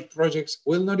great projects,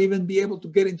 will not even be able to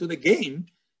get into the game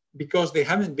because they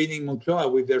haven't been in Moncloa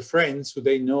with their friends who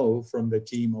they know from the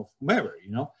team of whomever, you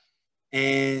know?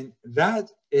 And that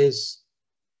is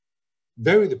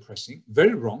very depressing,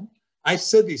 very wrong. I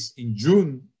said this in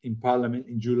June in Parliament,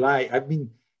 in July. I've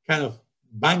been kind of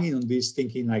banging on this,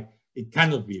 thinking like, it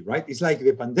cannot be, right? It's like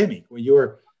the pandemic when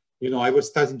I was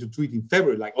starting to tweet in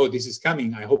February, like, oh, this is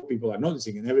coming. I hope people are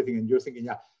noticing and everything. And you're thinking,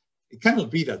 yeah, it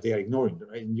cannot be that they are ignoring it,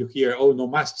 right? And you hear, oh, no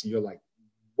masks. And you're like,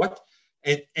 what?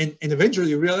 And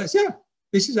eventually you realize, yeah,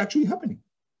 this is actually happening.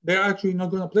 They're actually not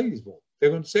going to play this ball.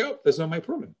 They're going to say, oh, that's not my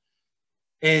problem.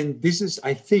 And this is,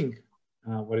 I think,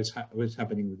 what is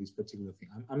happening with this particular thing.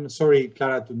 I'm sorry,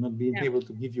 Clara, to not be able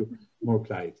to give you more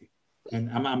clarity. And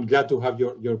I'm glad to have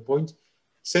your point.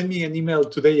 Send me an email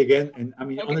today again. And I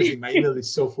mean, honestly, my email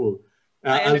is so full.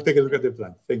 I'll take a look at the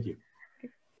plan. Thank you.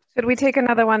 Should we take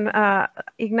another one?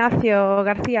 Ignacio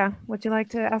Garcia, would you like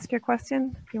to ask your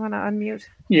question? If you want to unmute.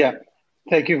 Yeah,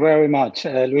 thank you very much,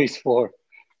 Luis, for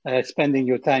spending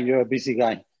your time. You're a busy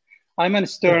guy. I'm an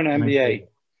Stern MBA,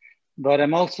 but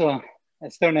I'm also a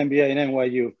Stern MBA in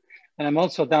NYU, and I'm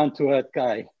also down-to-earth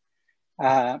guy.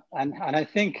 And I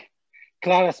think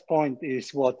Clara's point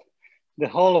is what the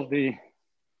whole of the,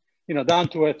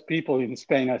 down-to-earth people in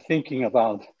Spain are thinking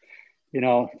about.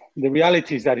 The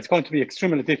reality is that it's going to be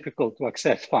extremely difficult to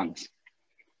access funds.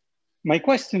 My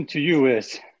question to you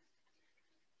is,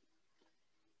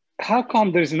 how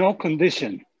come there's no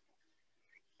condition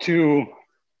to...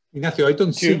 Ignacio, I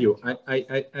don't see you.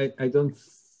 I don't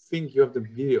think you have the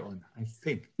video on, I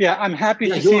think. Yeah, I'm happy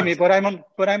to see me, but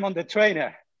I'm on the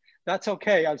trainer. That's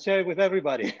okay, I'll share it with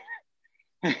everybody.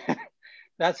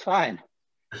 That's fine.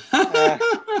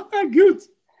 Good.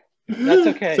 That's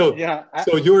okay. So, yeah.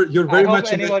 So you're very much.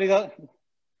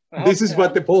 This is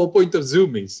what the whole point of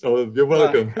Zoom is. So you're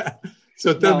welcome.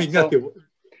 So tell me, Ignacio.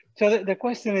 So the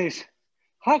question is,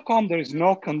 how come there is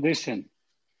no condition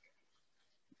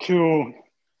to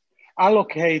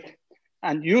allocate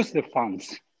and use the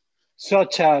funds,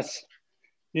 such as,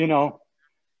 the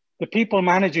people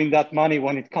managing that money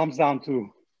when it comes down to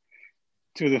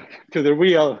the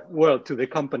real world, to the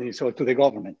companies or to the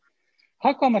government?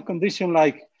 How come a condition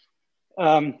like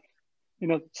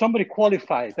somebody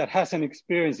qualified that has an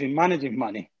experience in managing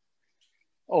money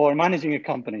or managing a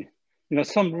company,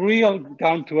 some real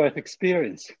down-to-earth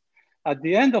experience. At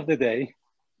the end of the day,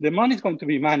 the money is going to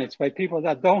be managed by people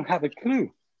that don't have a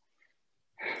clue.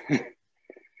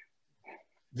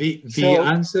 The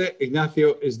answer,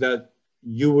 Ignacio, is that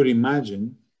you would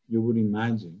imagine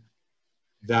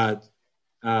that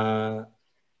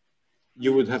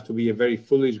you would have to be a very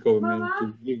foolish government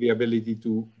to give the ability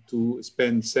to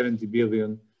spend 70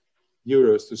 billion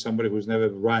euros to somebody who's never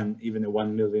run even a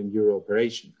 1 million euro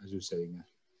operation, as you said, Ignacio.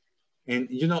 And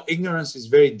ignorance is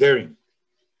very daring.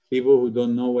 People who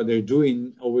don't know what they're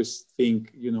doing always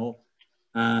think, the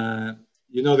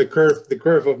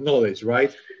curve of knowledge,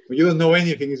 right? When you don't know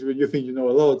anything is when you think you know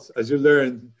a lot. As you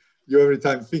learn, you every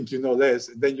time think you know less,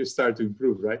 and then you start to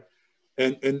improve, right?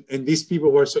 And these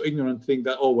people who are so ignorant think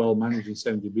that, oh, well, managing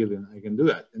 70 billion, I can do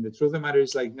that. And the truth of the matter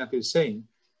is, like Ignacio is saying,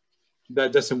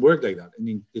 that doesn't work like that. I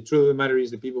mean, the truth of the matter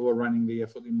is the people who are running the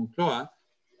effort in Moncloa,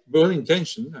 well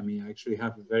intentioned, I mean, I actually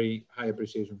have a very high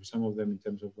appreciation for some of them in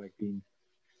terms of like being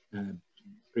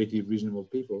pretty reasonable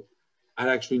people, are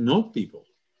actually not people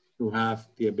who have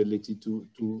the ability to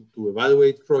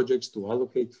evaluate projects, to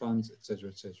allocate funds, etc.,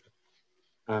 etc.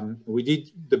 We did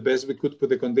the best we could with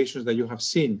the conditions that you have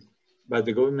seen, but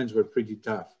the governments were pretty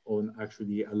tough on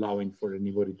actually allowing for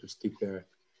anybody to stick to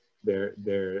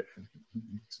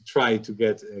try to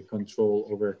get control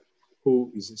over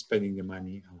who is spending the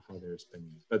money and how they're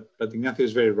spending it. But Ignacio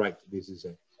is very right. This is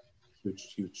a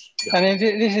huge. Yeah. I mean,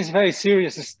 this is very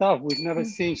serious stuff. We've never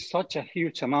seen such a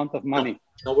huge amount of money.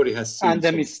 No, nobody has seen. And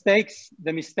the mistakes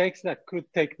that could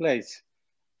take place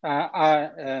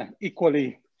are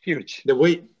equally huge. The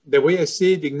way I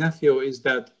see it, Ignacio, is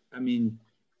that, I mean,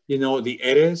 the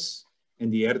ERES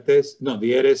and the ERTES, no,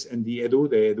 the ERES and the EDU,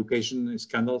 the education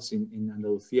scandals in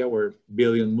Andalusia were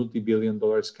multi-billion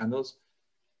dollar scandals.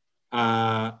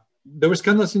 There were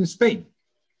scandals in Spain.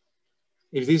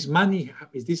 If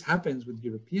this happens with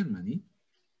European money,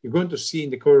 you're going to see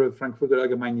in the cover of the Frankfurter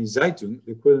Allgemeine Zeitung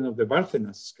the equivalent of the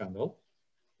Bárcenas scandal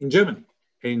in Germany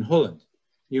and in Holland.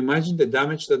 You imagine the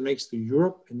damage that makes to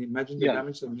Europe, and imagine the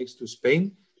damage that makes to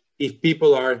Spain if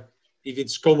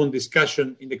it's common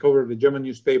discussion in the cover of the German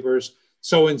newspapers,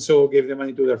 so-and-so gave the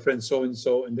money to their friend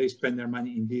so-and-so, and they spend their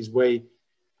money in this way.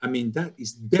 I mean, that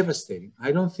is devastating.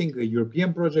 I don't think the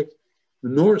European project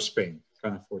nor Spain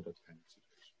can afford that kind of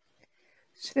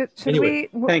situation. Anyway,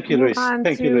 thank you, Luis.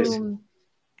 Thank you, Luis.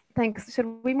 Thanks. Should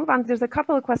we move on? There's a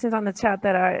couple of questions on the chat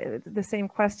that are the same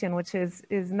question, which is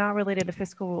not related to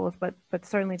fiscal rules, but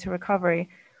certainly to recovery.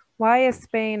 Why is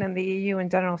Spain and the EU in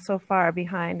general so far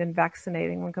behind in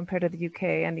vaccinating when compared to the UK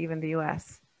and even the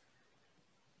US?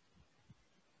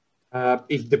 Yes,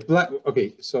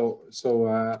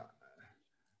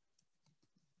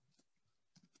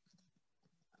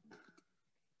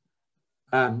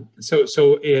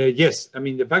 I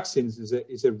mean the vaccines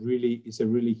is a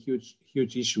really huge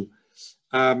issue.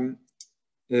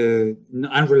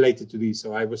 Unrelated to this,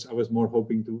 so I was more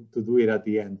hoping to do it at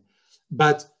the end,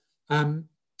 but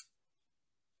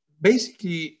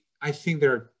basically I think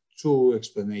there are two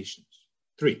explanations,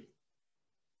 three.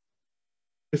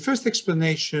 The first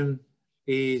explanation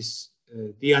is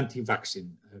the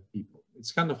anti-vaccine people.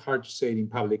 It's kind of hard to say it in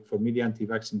public. For me, the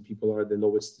anti-vaccine people are the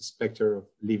lowest specter of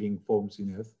living forms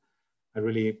in Earth. It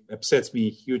really upsets me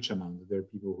a huge amount. There are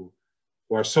people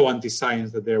who are so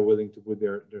anti-science that they're willing to put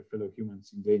their fellow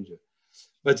humans in danger.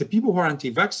 But the people who are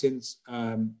anti-vaccines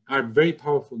are very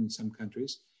powerful in some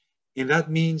countries. And that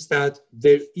means that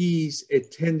there is a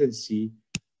tendency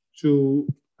to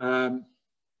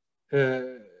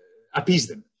appease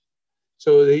them.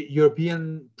 So the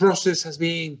European process has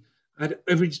been at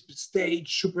every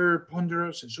stage super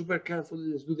ponderous and super careful.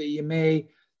 Let's do the EMA,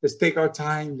 let's take our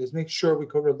time, let's make sure we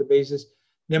cover all the bases.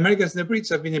 The Americans and the Brits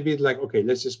have been a bit like, okay,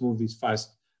 let's just move this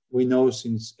fast. We know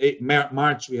since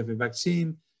March we have a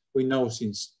vaccine. We know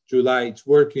since July it's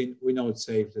working. We know it's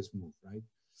safe, let's move, right?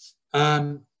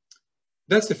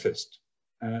 That's the first.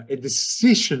 A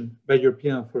decision by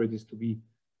European authorities to be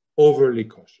overly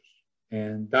cautious.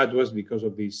 And that was because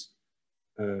of this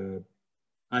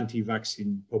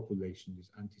anti-vaccine population, this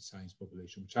anti-science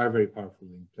population, which are very powerful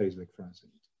in places like France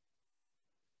and Italy.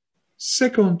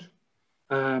 Second,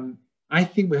 I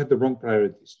think we had the wrong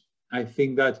priorities. I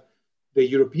think that the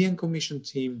European Commission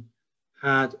team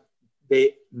had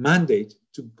the mandate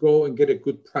to go and get a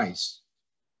good price,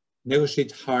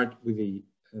 negotiate hard with the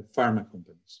pharma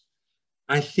companies.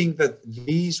 I think that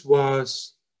this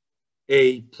was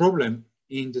a problem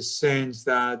in the sense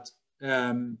that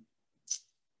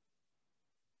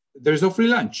there's no free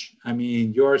lunch. I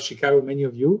mean, you are Chicago, many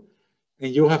of you,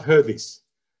 and you have heard this.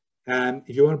 And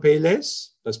if you want to pay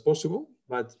less, that's possible,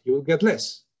 but you'll get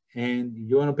less. And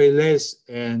you want to pay less,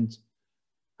 and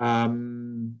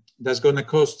that's going to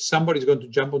cost, somebody's going to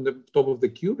jump on the top of the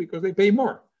queue because they pay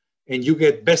more. And you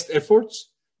get best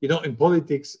efforts. You know, in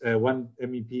politics, one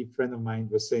MEP friend of mine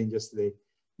was saying yesterday,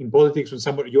 in politics,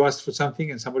 when you ask for something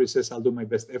and somebody says, I'll do my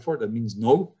best effort, that means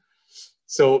no.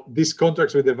 So these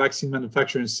contracts with the vaccine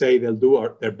manufacturers say they'll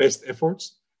do their best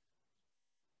efforts.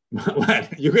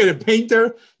 You get a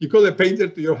painter, you call a painter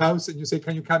to your house and you say,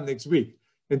 can you come next week?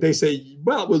 And they say,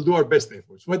 well, we'll do our best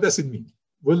efforts. What does it mean?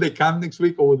 Will they come next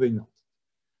week or will they not?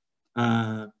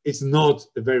 It's not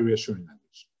a very reassuring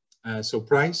language. So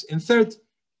price. And third,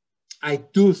 I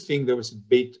do think there was a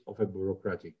bit of a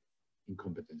bureaucratic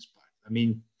incompetence part. I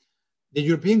mean, the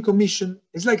European Commission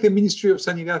is like the Ministry of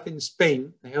Sanidad in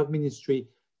Spain, the health ministry,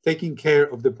 taking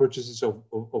care of the purchases of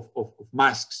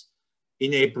masks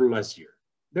in April last year.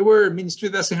 They were a ministry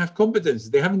that doesn't have competence.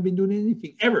 They haven't been doing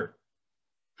anything ever.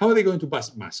 How are they going to buy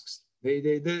masks?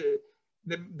 The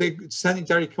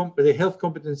health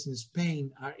competence in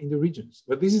Spain are in the regions,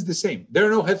 but this is the same. There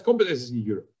are no health competences in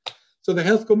Europe. So the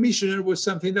health commissioner was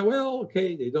something that, well,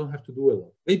 okay, they don't have to do a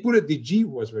lot. They put a DG who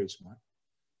was very smart,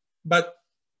 but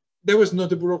there was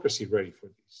not a bureaucracy ready for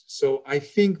this. So I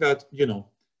think that, you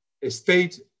know, a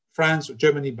state, France or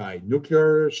Germany buy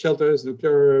nuclear shelters,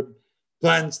 nuclear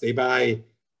plants, they buy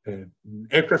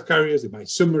aircraft carriers, they buy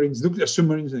submarines, nuclear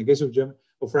submarines in the case of Germany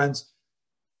or France.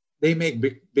 They make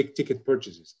big ticket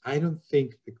purchases. I don't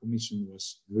think the Commission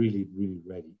was really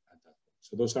ready at that point.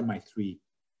 So those are my three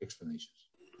explanations.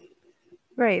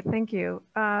 Great, thank you.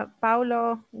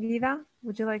 Paulo Guida,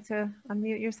 would you like to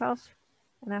unmute yourself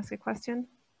and ask a question?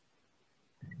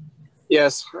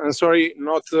 Yes, I'm sorry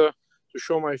not to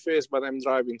show my face, but I'm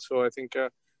driving, so I think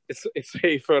it's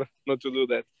safer not to do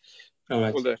that. All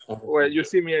right. Well, you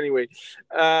see me anyway.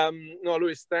 No,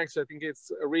 Luis, thanks. I think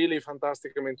it's really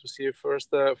fantastic. I mean, to see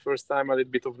first time a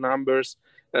little bit of numbers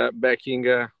backing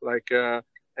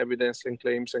evidence and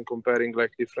claims and comparing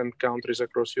like different countries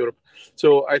across Europe.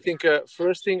 So I think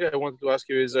first thing I wanted to ask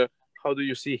you is how do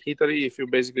you see Italy? If you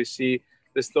basically see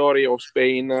the story of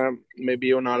Spain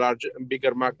maybe on a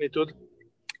bigger magnitude.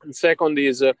 And second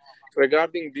is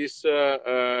regarding this,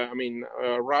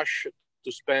 rush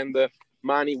to spend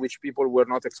money which people were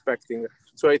not expecting.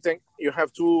 So I think you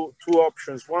have two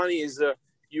options. One is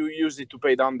you use it to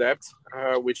pay down debt,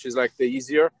 which is like the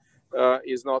easier,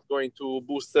 is not going to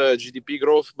boost GDP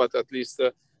growth, but at least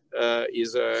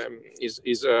is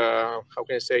how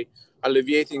can I say,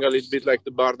 alleviating a little bit like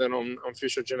the burden on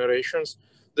future generations.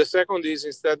 The second is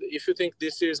instead, if you think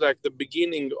this is like the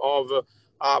beginning of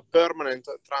a permanent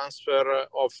transfer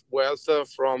of wealth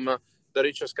from the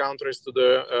richest countries to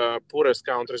the poorest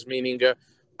countries, meaning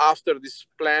after this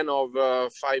plan of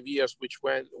 5 years, which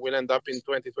will end up in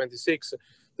 2026,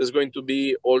 there's going to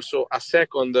be also a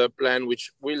second plan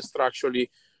which will structurally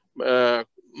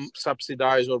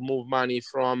subsidize or move money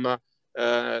from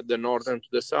the northern to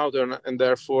the southern. And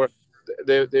therefore,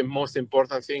 the most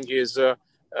important thing is to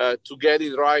get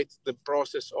it right, the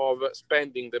process of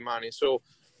spending the money. So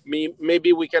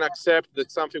maybe we can accept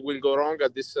that something will go wrong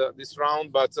at this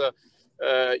round, but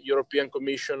European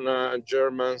Commission,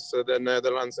 Germans, the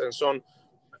Netherlands, and so on,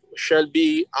 shall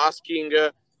be asking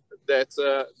that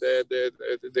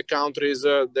the countries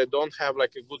that don't have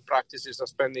like a good practices of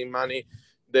spending money,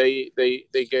 they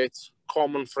get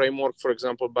common framework, for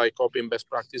example, by copying best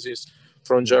practices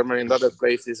from Germany and other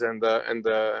places, and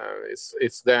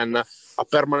it's then a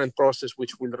permanent process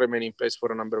which will remain in place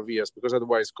for a number of years, because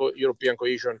otherwise European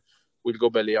cohesion will go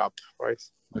belly up, right?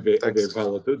 Okay, Thanks. okay,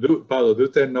 Paolo, do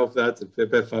turn off that,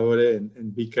 per favore,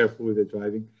 and be careful with the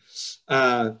driving.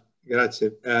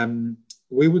 Grazie.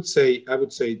 I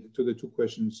would say to the two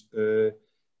questions,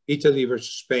 Italy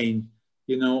versus Spain.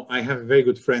 You know, I have a very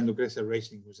good friend, Lucrecia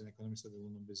Racing, who's an economist at the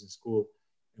London Business School,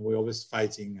 and we're always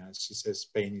fighting. She says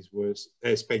Spain is worse,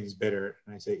 Spain is better,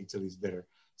 and I say Italy is better.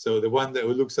 So the one that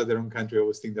looks at their own country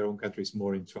always think their own country is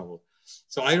more in trouble.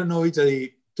 So I don't know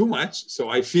Italy too much, so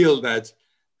I feel that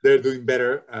they're doing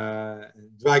better.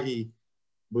 Draghi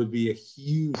would be a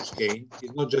huge gain.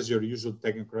 He's not just your usual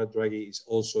technocrat. Draghi is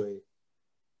also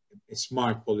a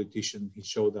smart politician. He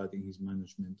showed that in his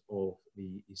management of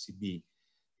the ECB.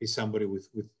 He's somebody with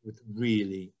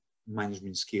really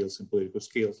management skills and political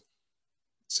skills.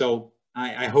 So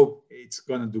I hope it's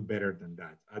going to do better than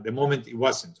that. At the moment, it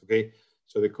wasn't, okay?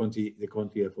 So the Conti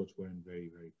efforts weren't very,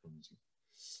 very promising.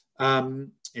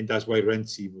 And that's why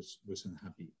Renzi was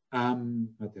unhappy.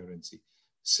 Matteo Renzi.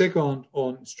 Second,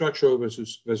 on structural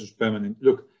versus permanent.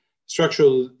 Look,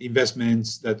 structural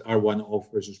investments that are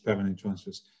one-off versus permanent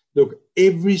transfers. Look,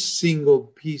 every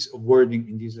single piece of wording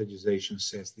in this legislation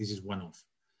says this is one-off.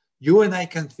 You and I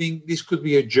can think this could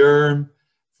be a germ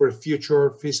for a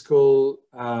future fiscal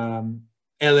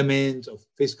element of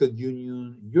fiscal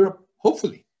union in Europe.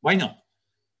 Hopefully, why not?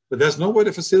 But that's not what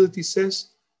the facility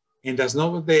says, and that's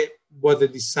not what the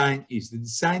design is. The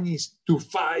design is to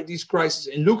fight this crisis,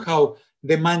 and look how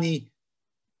the money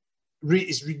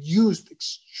is reduced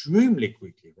extremely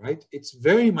quickly, right? It's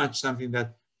very much something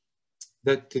that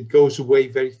goes away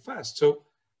very fast. So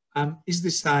it's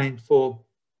designed for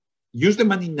use the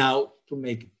money now to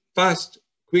make fast,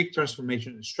 quick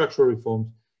transformation and structural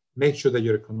reforms, make sure that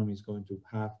your economy is going to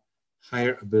have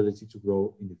higher ability to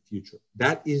grow in the future.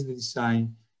 That is the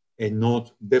design, and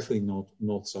definitely not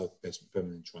North-South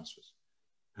permanent transfers.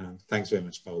 Thanks very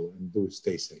much, Paolo, and do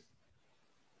stay safe.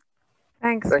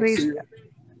 Thanks, Luis.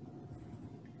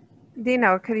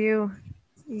 Dino,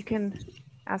 you can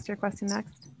ask your question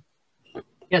next.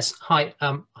 Yes, hi.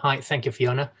 Hi, thank you,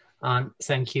 Fiona. And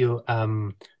thank you,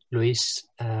 Luis.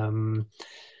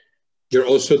 You're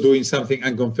also doing something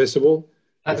unconfessable?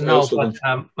 No,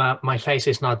 but my face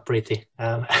is not pretty.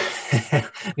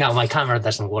 No, my camera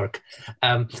doesn't work.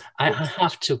 I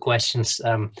have two questions.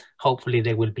 Hopefully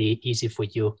they will be easy for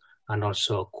you and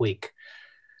also quick.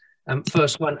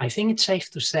 First one, I think it's safe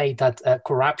to say that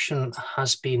corruption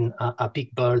has been a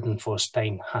big burden for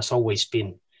Spain, has always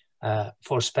been.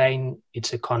 For Spain,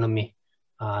 its economy,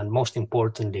 and most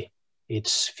importantly,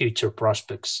 its future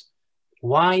prospects.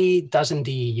 Why doesn't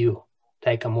the EU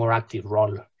take a more active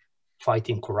role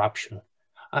fighting corruption?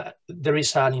 There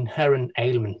is an inherent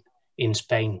ailment in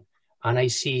Spain, and I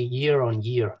see year on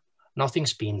year,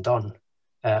 nothing's been done.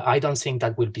 I don't think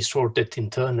that will be sorted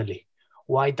internally.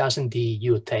 Why doesn't the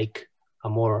EU take a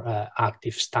more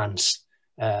active stance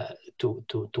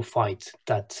to fight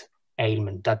that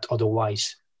ailment that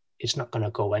otherwise it's not going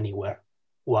to go anywhere?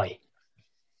 Why?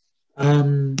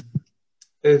 The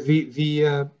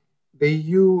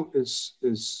EU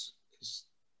is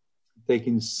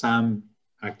taking some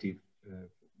active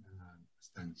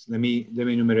stance. Let me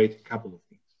enumerate a couple of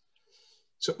things.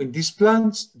 So in these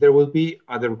plans, there will be,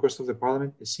 at the request of the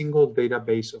Parliament, a single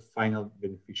database of final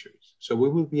beneficiaries. So we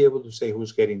will be able to say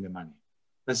who's getting the money.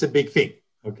 That's a big thing,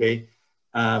 okay?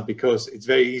 Because it's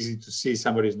very easy to see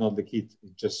somebody's not the kid,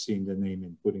 just seeing the name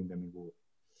and putting them in Google.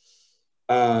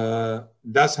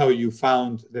 That's how you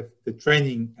found the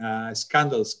training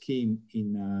scandal scheme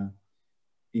in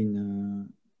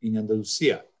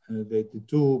Andalusia. The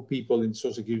two people in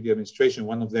Social Security Administration,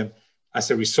 one of them,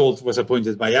 as a result, was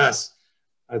appointed by us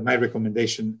at my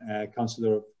recommendation,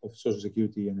 Councillor of Social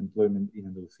Security and Employment in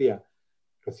Andalusia,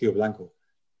 Rocío Blanco.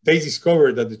 They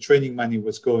discovered that the training money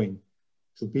was going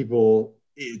to people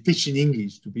teaching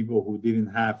English to people who didn't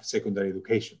have secondary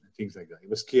education and things like that. It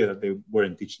was clear that they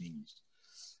weren't teaching English.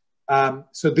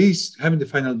 So this, having the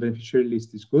final beneficiary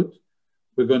list is good.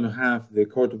 We're going to have the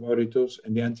Court of Auditors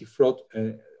and the Anti-Fraud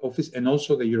Office, and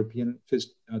also the European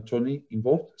Fiscal Attorney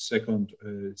involved. Second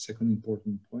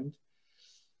important point.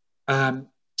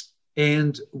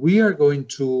 And we are going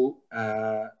to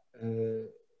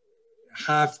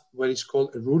have what is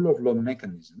called a rule of law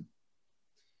mechanism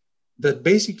that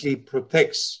basically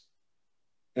protects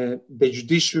the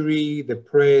judiciary, the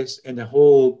press, and the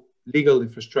whole legal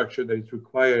infrastructure that is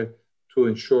required to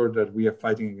ensure that we are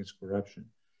fighting against corruption.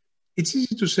 It's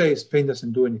easy to say Spain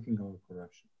doesn't do anything about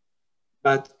corruption,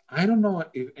 but I don't know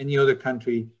if any other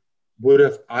country would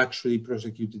have actually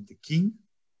prosecuted the king,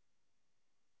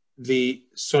 the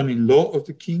son-in-law of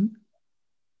the king,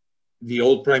 the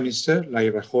old prime minister,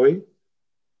 like Rajoy,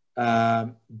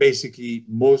 basically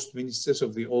most ministers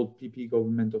of the old PP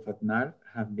government of Aznar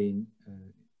have been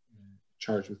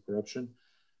charged with corruption.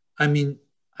 I mean,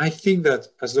 I think that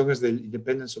as long as the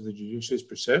independence of the judiciary is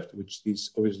preserved, which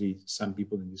these obviously some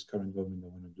people in this current government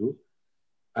don't want to do,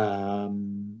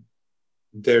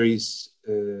 there is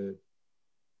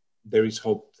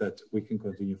hope that we can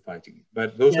continue fighting it.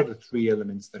 But those are the three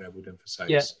elements that I would emphasize.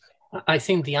 Yeah. I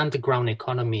think the underground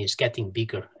economy is getting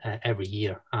bigger every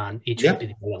year, and it should be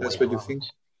the other that's way what around.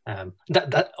 You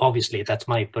think. That obviously that's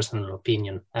my personal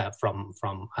opinion from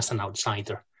as an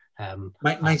outsider.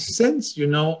 My sense, you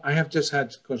know, I have just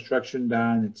had construction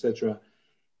done, etc.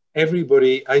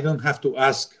 Everybody, I don't have to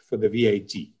ask for the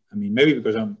VAT. I mean, maybe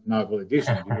because I'm not a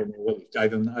politician, well, I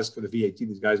don't ask for the VAT,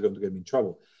 this guy's going to get me in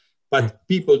trouble. But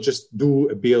people just do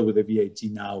a bill with the VAT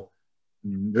now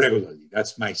regularly.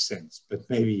 That's my sense. But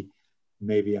maybe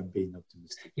I'm being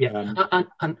optimistic. Yeah,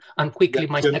 and quickly,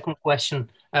 my second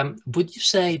question, would you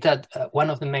say that one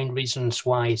of the main reasons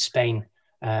why Spain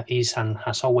is and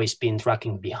has always been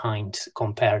dragging behind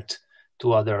compared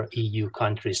to other EU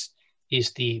countries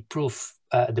is the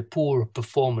poor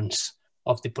performance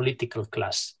of the political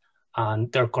class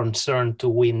and their concern to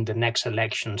win the next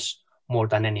elections more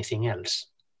than anything else?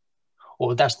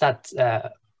 Or does that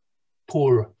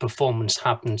poor performance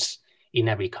happens in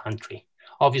every country?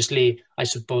 Obviously, I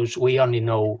suppose we only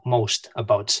know most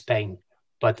about Spain,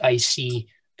 but I see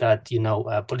that, you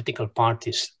know, political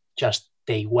parties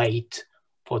they wait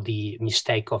for the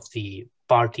mistake of the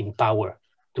party in power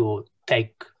to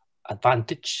take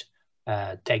advantage,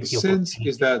 take the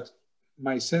opportunity.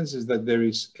 My sense is that there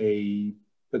is a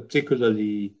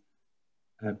particularly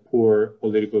poor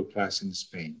political class in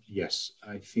Spain. Yes,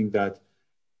 I think that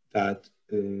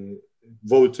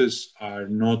voters are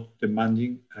not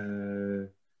demanding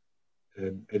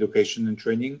education and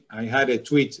training. I had a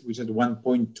tweet which had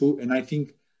 1.2, and I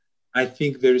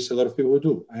think there is a lot of people who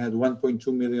do. I had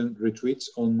 1.2 million retweets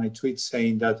on my tweet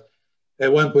saying that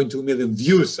 1.2 million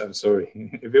views, I'm sorry.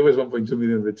 If it was 1.2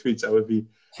 million retweets, I would be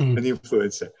an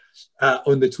influencer.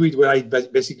 On the tweet where I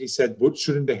basically said,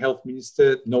 shouldn't the health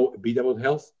minister know a bit about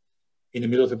health in the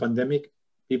middle of the pandemic?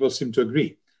 People seem to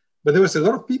agree. But there was a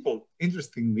lot of people,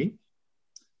 interestingly,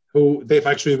 who they've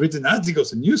actually written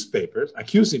articles in newspapers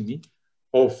accusing me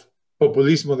of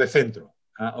populismo de centro,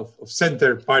 of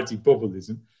center party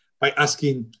populism, by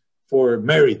asking for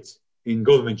merit in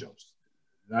government jobs.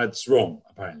 That's wrong,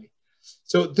 apparently.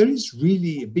 So there is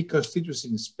really a big constituency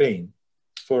in Spain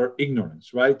for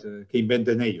ignorance, right? Que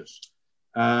inventen ellos.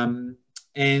 And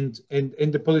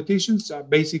the politicians are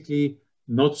basically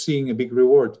not seeing a big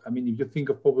reward. I mean, if you think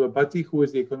of Popular Party, who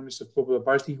is the economist of Popular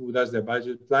Party, who does their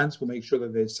budget plans, who makes sure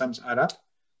that the sums add up?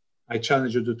 I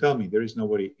challenge you to tell me. There is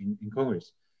nobody in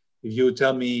Congress. If you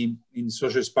tell me in the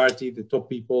Socialist Party, the top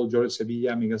people, Jorge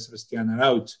Sevilla, Miguel Sebastián, are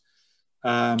out,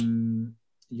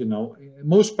 you know,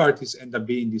 most parties end up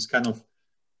being these kind of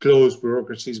closed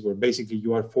bureaucracies where basically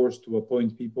you are forced to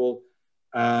appoint people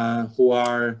who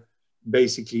are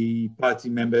basically party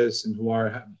members and who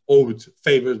are owed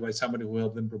favors by somebody who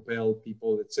helped them propel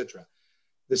people, etc.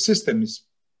 The system is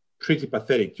pretty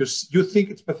pathetic. You think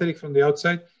it's pathetic from the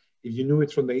outside. If you knew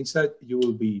it from the inside, you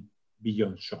will be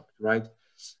beyond shocked, right?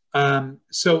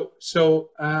 So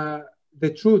the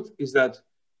truth is that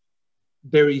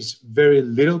there is very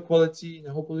little quality in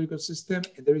the whole political system,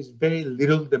 and there is very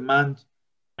little demand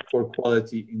for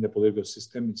quality in the political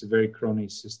system. It's a very crony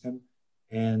system.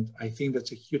 And I think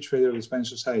that's a huge failure of the Spanish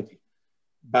society.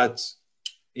 But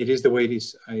it is the way it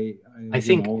is. I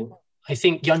think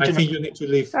you need to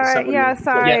leave. Sorry,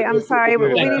 I'm sorry.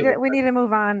 We need to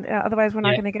move on. Otherwise, we're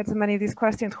not going to get to many of these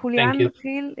questions.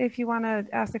 Julian, if you want to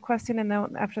ask a question, and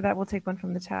then after that, we'll take one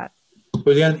from the chat.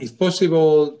 Julian, if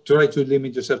possible, try to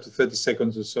limit yourself to 30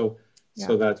 seconds or so,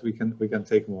 so that we can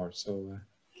take more. So.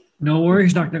 No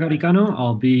worries, Dr. Garicano.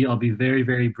 I'll be very,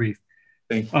 very brief.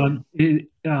 Thank you.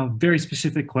 Very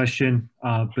specific question,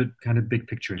 but kind of big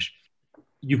picture-ish.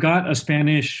 You've got a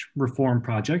Spanish reform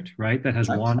project, right, that has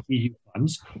won EU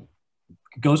funds.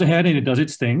 It goes ahead and it does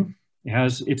its thing. It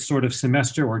has its sort of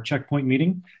semester or checkpoint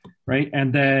meeting, right?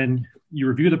 And then you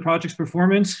review the project's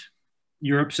performance.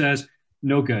 Europe says,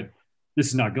 no good. this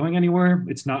is not going anywhere.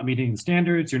 It's not meeting the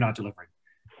standards. You're not delivering,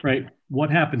 right? What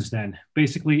happens then?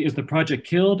 Basically, is the project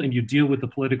killed and you deal with the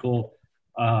political,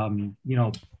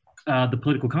 the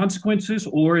political consequences,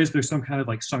 or is there some kind of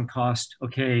like sunk cost?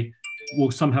 Okay,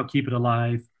 we'll somehow keep it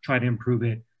alive, try to improve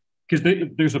it. Because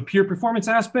there's a pure performance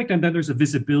aspect, and then there's a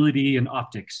visibility and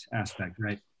optics aspect,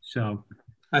 right? So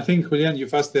I think, Julian,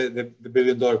 you've asked the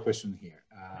billion-dollar question here.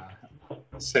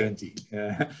 70.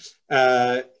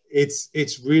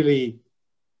 It's really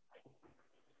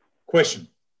question,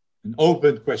 an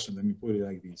open question, let me put it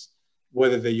like this,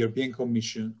 whether the European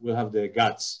Commission will have the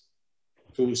guts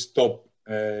to stop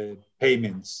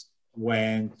payments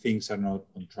when things are not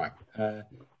on track.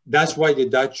 That's why the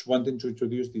Dutch wanted to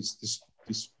introduce this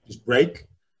break,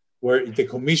 where the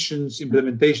Commission's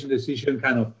implementation decision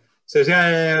kind of says,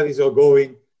 yeah, this is all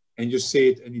going, and you see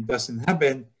it and it doesn't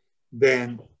happen,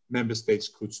 then member states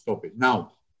could stop it.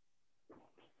 Now,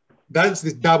 that's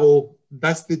the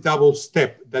double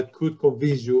step that could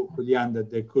convince you, Julian,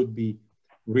 that there could be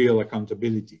real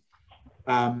accountability.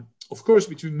 Of course,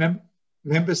 between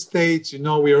member states,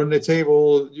 we're on the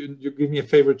table. You give me a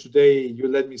favor today, you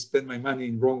let me spend my money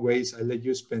in wrong ways, I let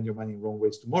you spend your money in wrong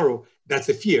ways tomorrow. That's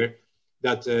a fear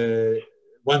that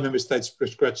one member state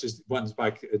scratches one's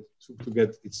back to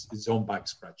get its own back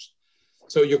scratched.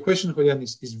 So your question, Julian,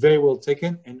 is very well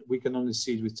taken, and we can only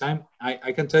see it with time.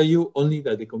 I can tell you only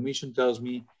that the Commission tells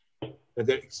me that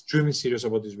they're extremely serious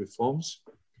about these reforms.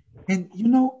 And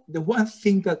the one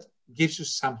thing that gives you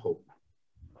some hope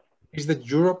is that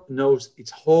Europe knows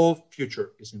its whole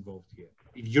future is involved here.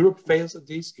 If Europe fails at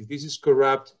this, if this is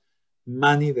corrupt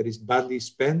money that is badly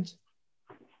spent,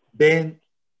 then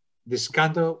the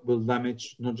scandal will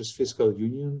damage not just fiscal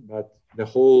union, but the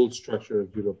whole structure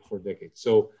of Europe for decades.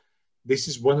 So this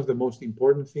is one of the most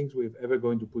important things we've ever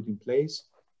going to put in place.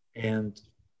 And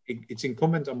it's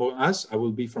incumbent upon us, I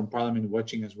will be from Parliament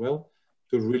watching as well,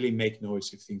 to really make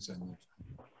noise if things are not.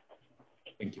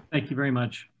 Thank you. Thank you very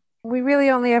much. We really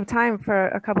only have time for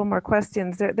a couple more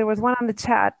questions. There was one on the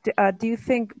chat. Do you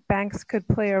think banks could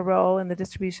play a role in the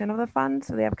distribution of the funds?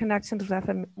 So they have connections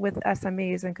with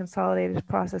SMEs and consolidated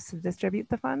process to distribute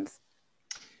the funds?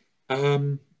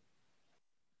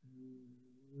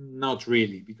 Not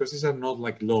really, because these are not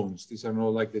like loans. These are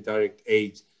not like the direct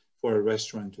aid for a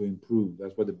restaurant to improve.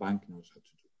 That's what the bank knows how to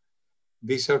do.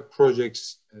 These are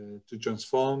projects to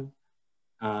transform.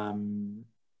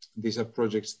 These are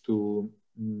projects to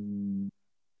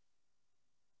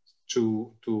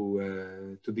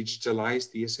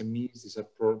digitalize the SMEs. These are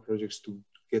projects to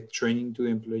get training to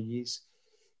employees.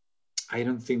 I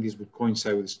don't think this would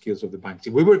coincide with the skills of the bank.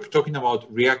 If we were talking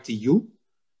about React-EU,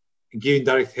 giving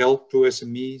direct help to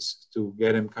SMEs to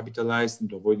get them capitalized and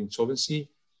to avoid insolvency,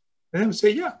 then I would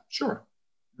say, yeah, sure.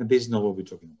 But this is not what we're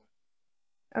talking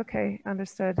about. Okay,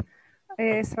 understood.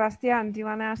 Sebastian, do you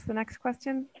want to ask the next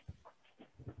question?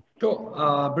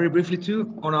 Sure. Very briefly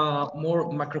too, on a more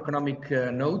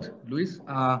macroeconomic note, Luis,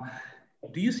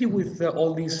 do you see with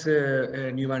all this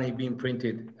new money being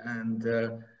printed and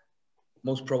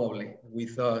most probably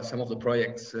with some of the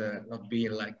projects not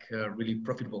being like really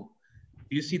profitable,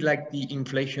 do you see like the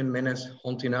inflation menace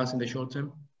haunting us in the short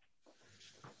term?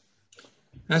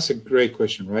 That's a great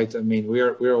question, right? I mean,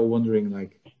 we're all wondering,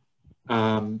 like,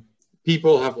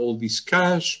 people have all this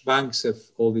cash, banks have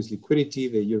all this liquidity,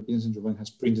 the European Central Bank has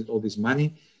printed all this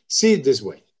money. See it this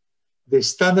way. The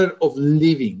standard of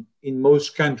living in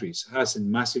most countries hasn't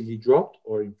massively dropped,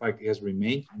 or in fact, it has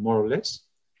remained more or less.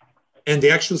 And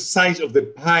the actual size of the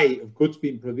pie of goods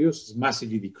being produced is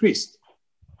massively decreased.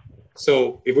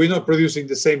 So if we're not producing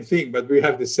the same thing, but we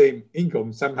have the same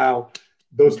income, somehow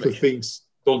those two things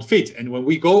don't fit. And when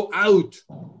we go out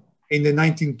in the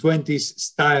 1920s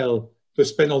style to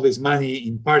spend all this money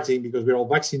in partying because we're all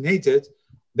vaccinated,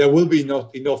 there will be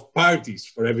not enough parties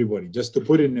for everybody. Just to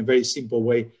put it in a very simple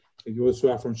way, if you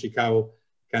also are from Chicago,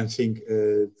 can think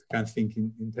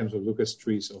in terms of Lucas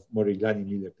trees of Moriglani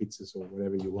Mille pizzas or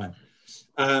whatever you want.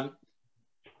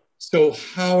 So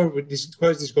how is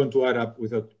this going to add up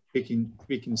without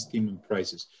picking steam on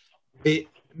prices? The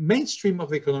mainstream of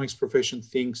the economics profession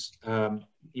thinks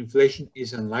inflation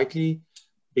is unlikely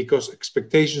because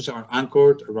expectations are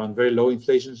anchored around very low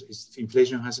inflation.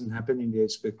 Inflation hasn't happened in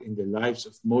the lives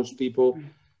of most people.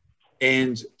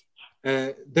 And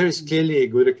there is clearly a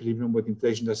good equilibrium where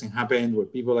inflation doesn't happen, where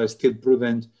people are still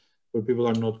prudent, where people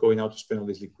are not going out to spend all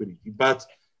this liquidity. But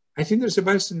I think there's a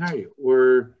better scenario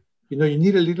where, you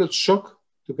need a little shock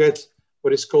to get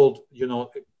what is called,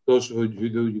 those who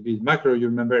you did macro, you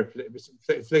remember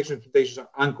inflation expectations are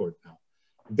anchored now.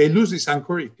 They lose this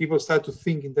anchor if people start to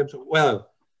think in terms of, well,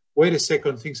 wait a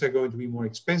second, things are going to be more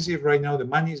expensive right now. The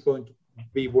money is going to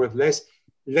be worth less.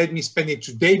 Let me spend it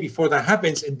today before that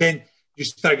happens, and then you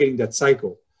start getting that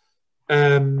cycle.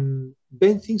 Then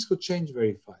things could change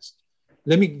very fast.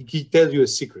 Let me tell you a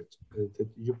secret that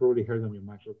you probably heard on your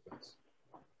macro class.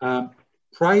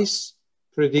 Price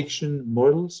prediction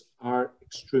models are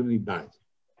extremely bad.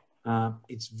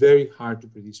 It's very hard to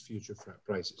predict future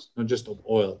prices, not just of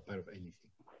oil, but of anything.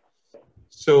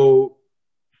 So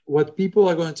what people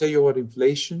are going to tell you about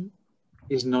inflation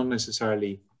is not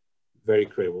necessarily very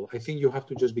credible. I think you have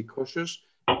to just be cautious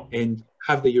and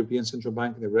have the European Central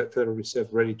Bank and the Federal Reserve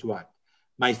ready to act.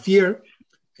 My fear,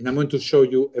 and I'm going to show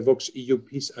you a Vox EU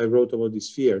piece I wrote about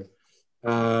this fear.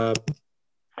 My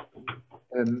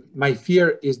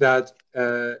fear is that,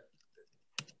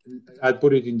 I'll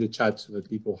put it in the chat so that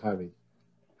people have it.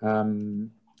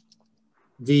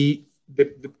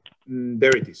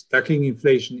 There it is, tackling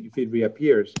inflation if it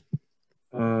reappears.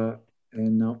 And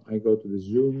now I go to the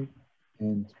Zoom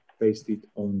and paste it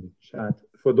on the chat.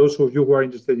 For those of you who are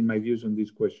interested in my views on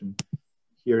this question,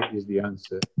 here is the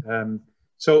answer.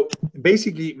 So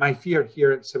basically my fear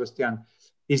here, Sebastian,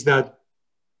 is that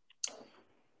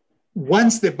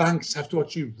once the banks have to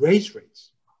actually raise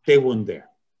rates, they won't dare.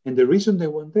 And the reason they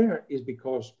won't dare is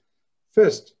because,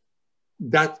 first,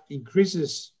 that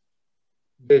increases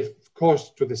the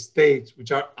cost to the states,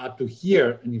 which are up to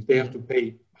here, and if they have to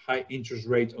pay high interest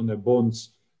rate on their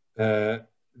bonds,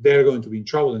 they're going to be in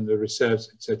trouble in the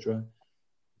reserves, etc.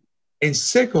 And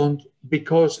second,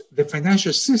 because the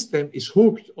financial system is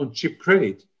hooked on cheap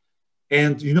credit.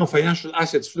 And you know, financial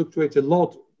assets fluctuate a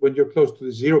lot when you're close to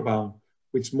the zero bound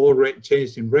with small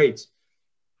changes in rates.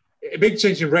 A big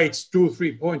change in rates, 2 or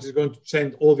 3 points, is going to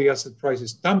send all the asset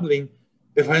prices tumbling.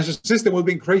 The financial system will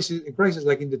be in crisis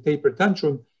like in the taper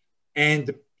tantrum, and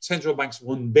the central banks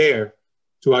won't dare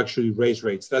to actually raise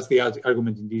rates. That's the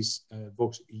argument in this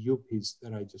Vox EU piece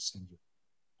that I just sent you.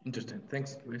 Interesting.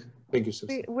 Thanks, Luis. Thank you,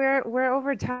 Susan. We're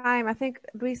over time. I think,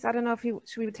 Luis, I don't know if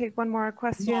should we take one more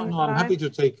question? No, I'm happy to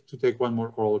take one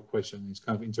more oral question. It's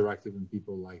kind of interactive and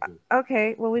people like it.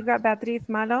 Okay, well, we've got Beatriz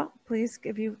Malo. Please,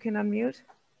 if you can unmute.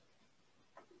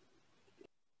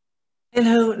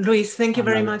 Hello, Luis. Thank you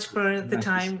very much for the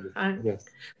time. Yes.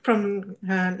 From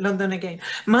London again.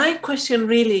 My question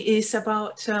really is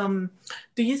about,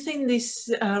 do you think this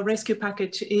rescue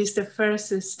package is the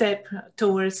first step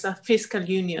towards a fiscal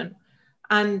union?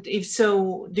 And if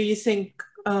so, do you think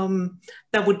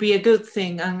that would be a good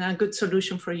thing and a good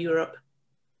solution for Europe?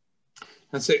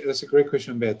 That's a great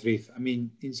question, Beatriz. I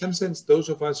mean, in some sense, those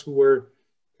of us who were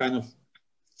kind of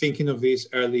thinking of this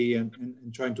early and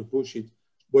trying to push it,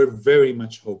 we're very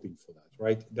much hoping for that,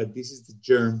 right? That this is the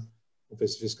germ of a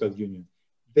fiscal union.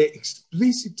 The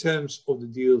explicit terms of the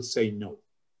deal say no.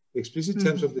 The explicit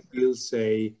terms of the deal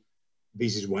say,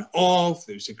 this is one off,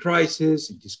 there's a crisis,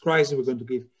 in this crisis we're going to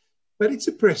give, but it's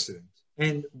a precedent.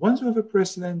 And once we have a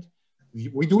precedent,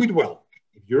 we do it well.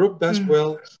 If Europe does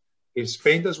well, if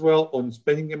Spain does well on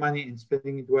spending the money and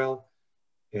spending it well,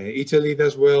 Italy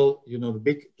does well, you know, the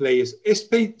big players,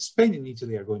 Spain and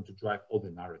Italy are going to drive all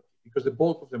the narrative, because the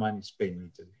bulk of the money is Spain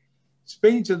and Italy.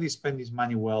 Spain and Italy spend this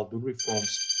money well, do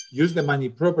reforms, use the money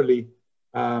properly.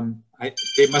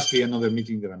 There must be another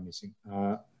meeting that I'm missing.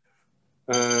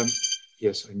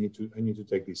 Yes, I need to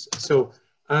take this. So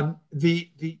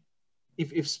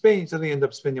if Spain and Italy end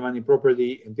up spending money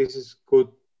properly, and this is good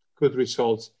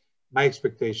results, my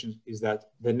expectation is that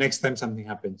the next time something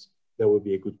happens, there will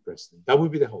be a good precedent. That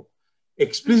would be the hope.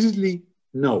 Explicitly,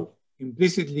 no.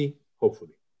 Implicitly,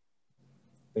 hopefully.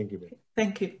 Thank you, Ben.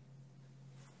 Thank you.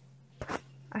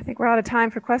 I think we're out of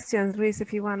time for questions. Luis,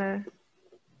 if you want to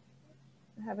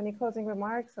have any closing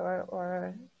remarks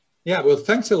or... Yeah, well,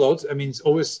 thanks a lot. I mean, it's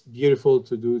always beautiful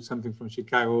to do something from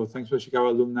Chicago. Thanks for Chicago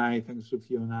alumni. Thanks to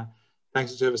Fiona.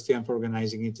 Thanks to Sebastian for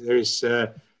organizing it. There is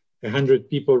 100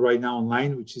 people right now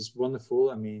online, which is wonderful.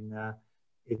 I mean,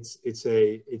 it's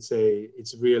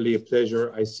really a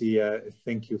pleasure. I see a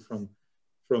thank you from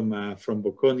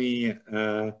Bocconi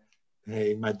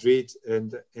in Madrid,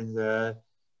 and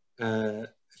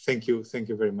thank you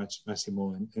very much,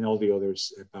 Massimo, and all the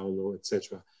others, Paolo,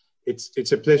 etc.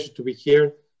 It's a pleasure to be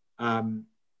here.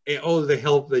 All the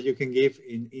help that you can give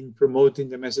in promoting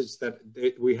the message that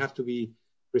we have to be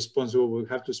responsible. We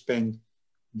have to spend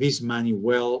this money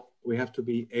well. We have to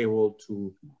be able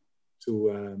to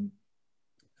do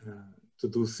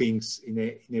things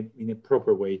in a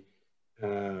proper way,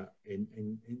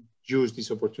 and use this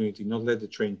opportunity. Not let the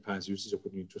train pass. Use this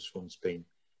opportunity to transform Spain.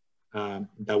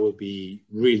 That will be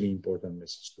really important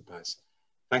message to pass.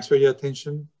 Thanks for your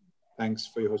attention. Thanks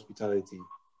for your hospitality.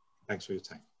 Thanks for your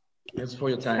time. Thanks for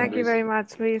your time. Thank you very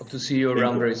much, Luis. Hope to see you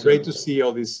around very soon. Great to see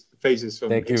all these faces.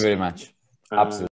 Thank you very much. Absolutely.